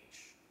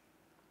change,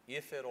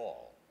 if at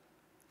all,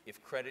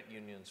 if credit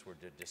unions were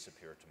to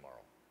disappear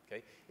tomorrow?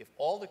 Okay? If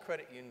all the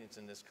credit unions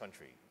in this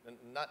country,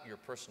 not your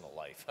personal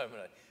life,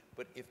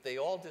 but if they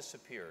all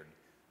disappeared,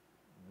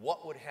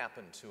 what would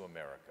happen to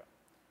America?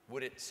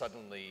 Would it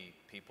suddenly,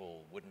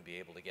 people wouldn't be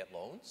able to get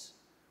loans?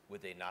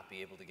 Would they not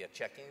be able to get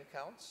checking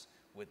accounts?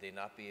 Would they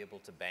not be able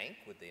to bank?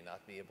 Would they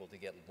not be able to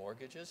get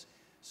mortgages?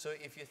 So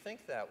if you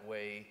think that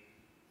way,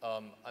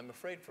 I'm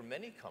afraid for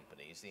many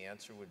companies, the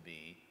answer would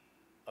be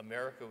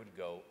America would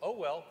go, oh,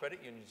 well, credit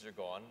unions are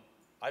gone.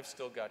 I've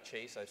still got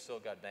Chase. I've still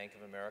got Bank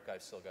of America.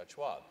 I've still got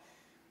Schwab.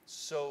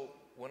 So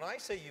when I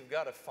say you've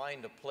got to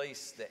find a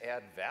place to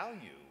add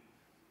value,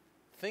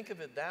 think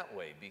of it that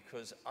way,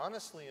 because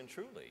honestly and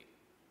truly,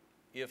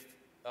 if,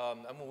 I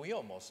mean, we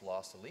almost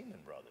lost to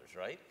Lehman Brothers,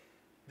 right?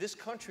 This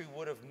country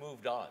would have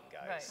moved on,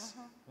 guys.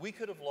 Right. We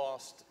could have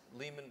lost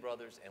Lehman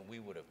Brothers and we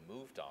would have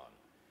moved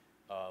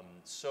on.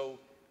 So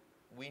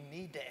we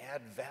need to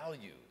add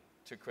value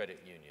to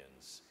credit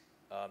unions.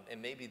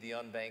 And maybe the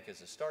unbank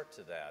is a start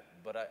to that,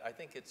 but I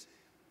think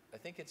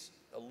it's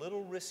a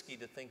little risky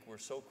to think we're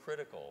so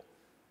critical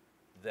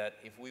that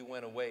if we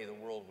went away, the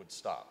world would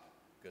stop.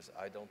 Because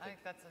I don't think... I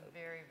think that's a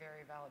very,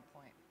 very valid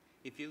point.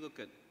 If you look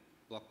at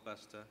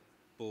Blockbuster,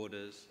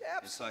 Borders,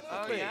 Absolutely.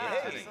 Encyclopedia Oh,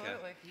 yeah, Britannica.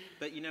 absolutely.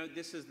 But you know,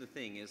 this is the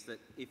thing, is that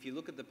if you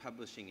look at the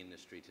publishing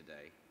industry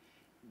today,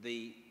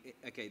 the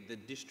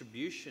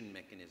distribution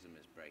mechanism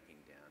is breaking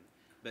down,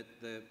 but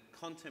the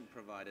content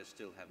providers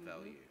still have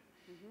value.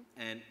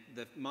 And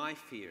my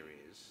fear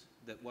is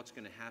that what's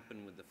going to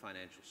happen with the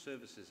financial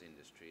services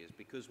industry is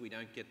because we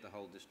don't get the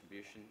whole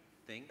distribution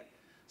thing,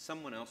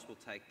 someone else will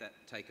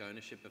take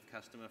ownership of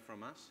customer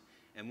from us,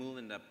 and we'll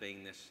end up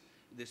being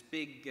this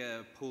big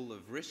pool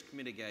of risk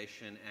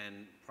mitigation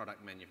and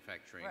product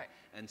manufacturing, Right.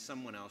 and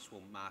someone else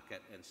will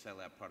market and sell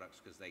our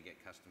products because they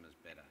get customers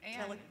better.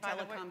 And by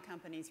the way, Telecom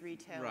companies,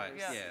 retailers. Right,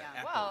 yeah. yeah.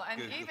 Apple, Well,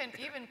 and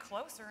Google. even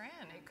closer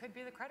in, it could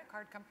be the credit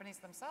card companies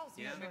themselves.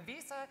 You Yeah. know,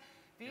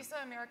 Visa,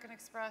 American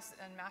Express,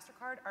 and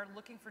MasterCard are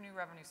looking for new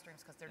revenue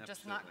streams because they're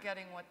just not Absolutely.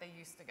 getting what they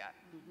used to get.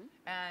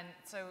 And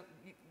so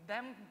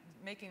them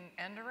making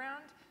end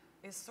around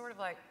is sort of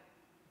like,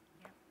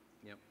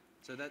 Yep.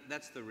 So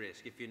that's the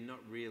risk. If you're not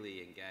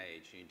really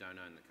engaged and you don't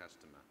own the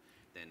customer,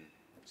 then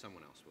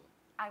someone else will.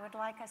 I would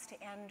like us to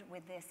end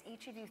with this.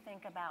 Each of you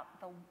think about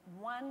the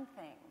one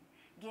thing,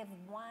 give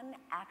one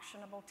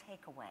actionable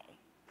takeaway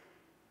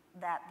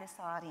that this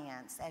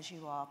audience, as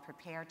you all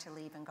prepare to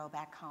leave and go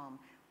back home,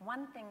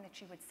 one thing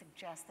that you would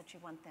suggest that you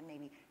want them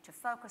maybe to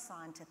focus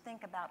on, to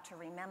think about, to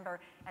remember,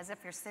 as if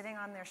you're sitting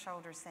on their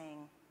shoulders saying,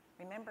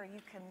 remember, you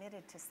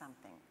committed to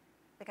something.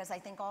 Because I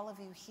think all of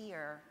you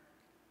here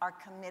are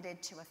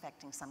committed to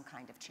affecting some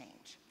kind of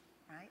change,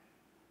 right?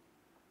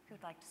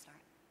 Who'd like to start?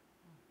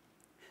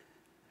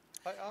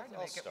 Hard to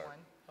I'll make it start. one.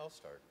 I'll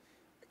start.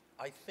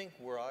 I think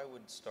where I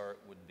would start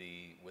would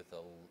be with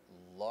a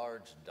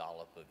large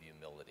dollop of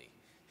humility,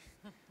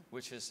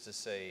 which is to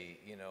say,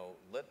 you know,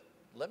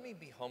 let me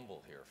be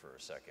humble here for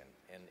a second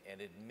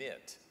and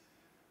admit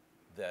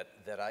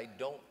that I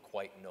don't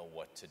quite know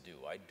what to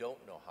do. I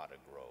don't know how to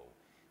grow.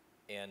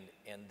 And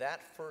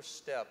that first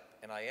step,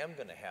 and I am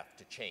going to have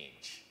to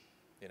change.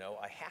 You know,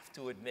 I have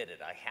to admit it.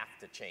 I have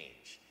to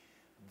change.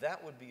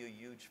 That would be a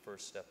huge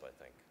first step, I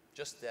think.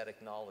 Just that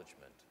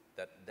acknowledgement,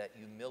 that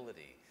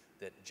humility,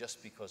 that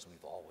just because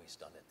we've always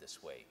done it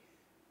this way,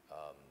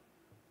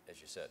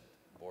 as you said,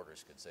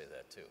 Borders could say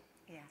that too.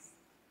 Yes.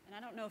 And I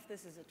don't know if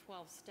this is a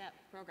 12-step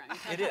program.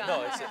 It is,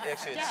 no,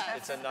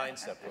 it's a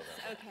 9-step program.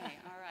 Okay,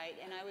 all right.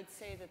 And I would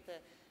say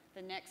that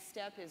the next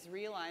step is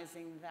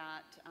realizing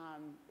that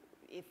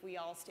if we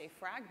all stay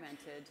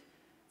fragmented,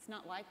 it's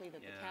not likely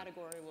that the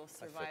category will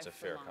survive That's a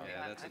for fair long. comment.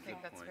 Yeah, that's a I good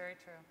think that's point. very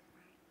true.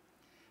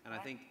 And I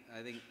think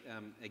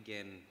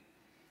again,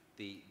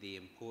 the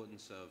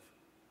importance of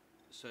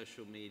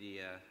social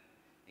media,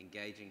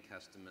 engaging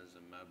customers,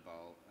 and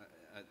mobile.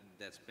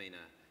 That's been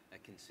a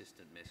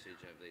consistent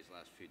message over these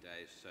last few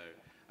days. So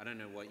I don't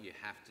know what you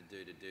have to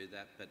do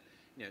that, but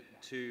you know,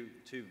 two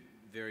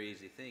very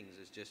easy things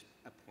is just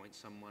appoint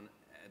someone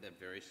at a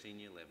very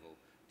senior level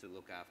to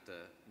look after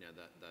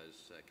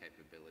those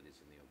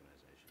capabilities in the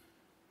organization.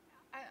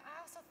 I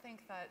also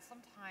think that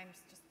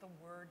sometimes just the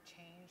word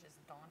change is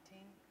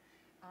daunting.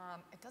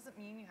 It doesn't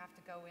mean you have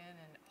to go in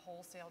and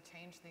wholesale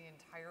change the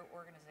entire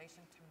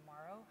organization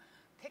tomorrow.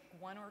 Pick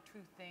one or two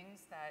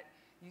things that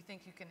you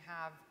think you can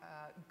have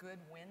good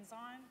wins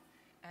on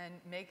and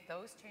make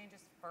those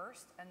changes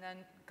first and then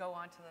go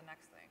on to the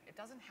next thing. It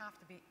doesn't have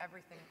to be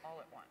everything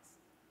all at once.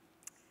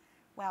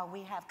 Well,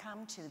 we have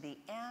come to the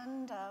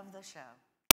end of the show.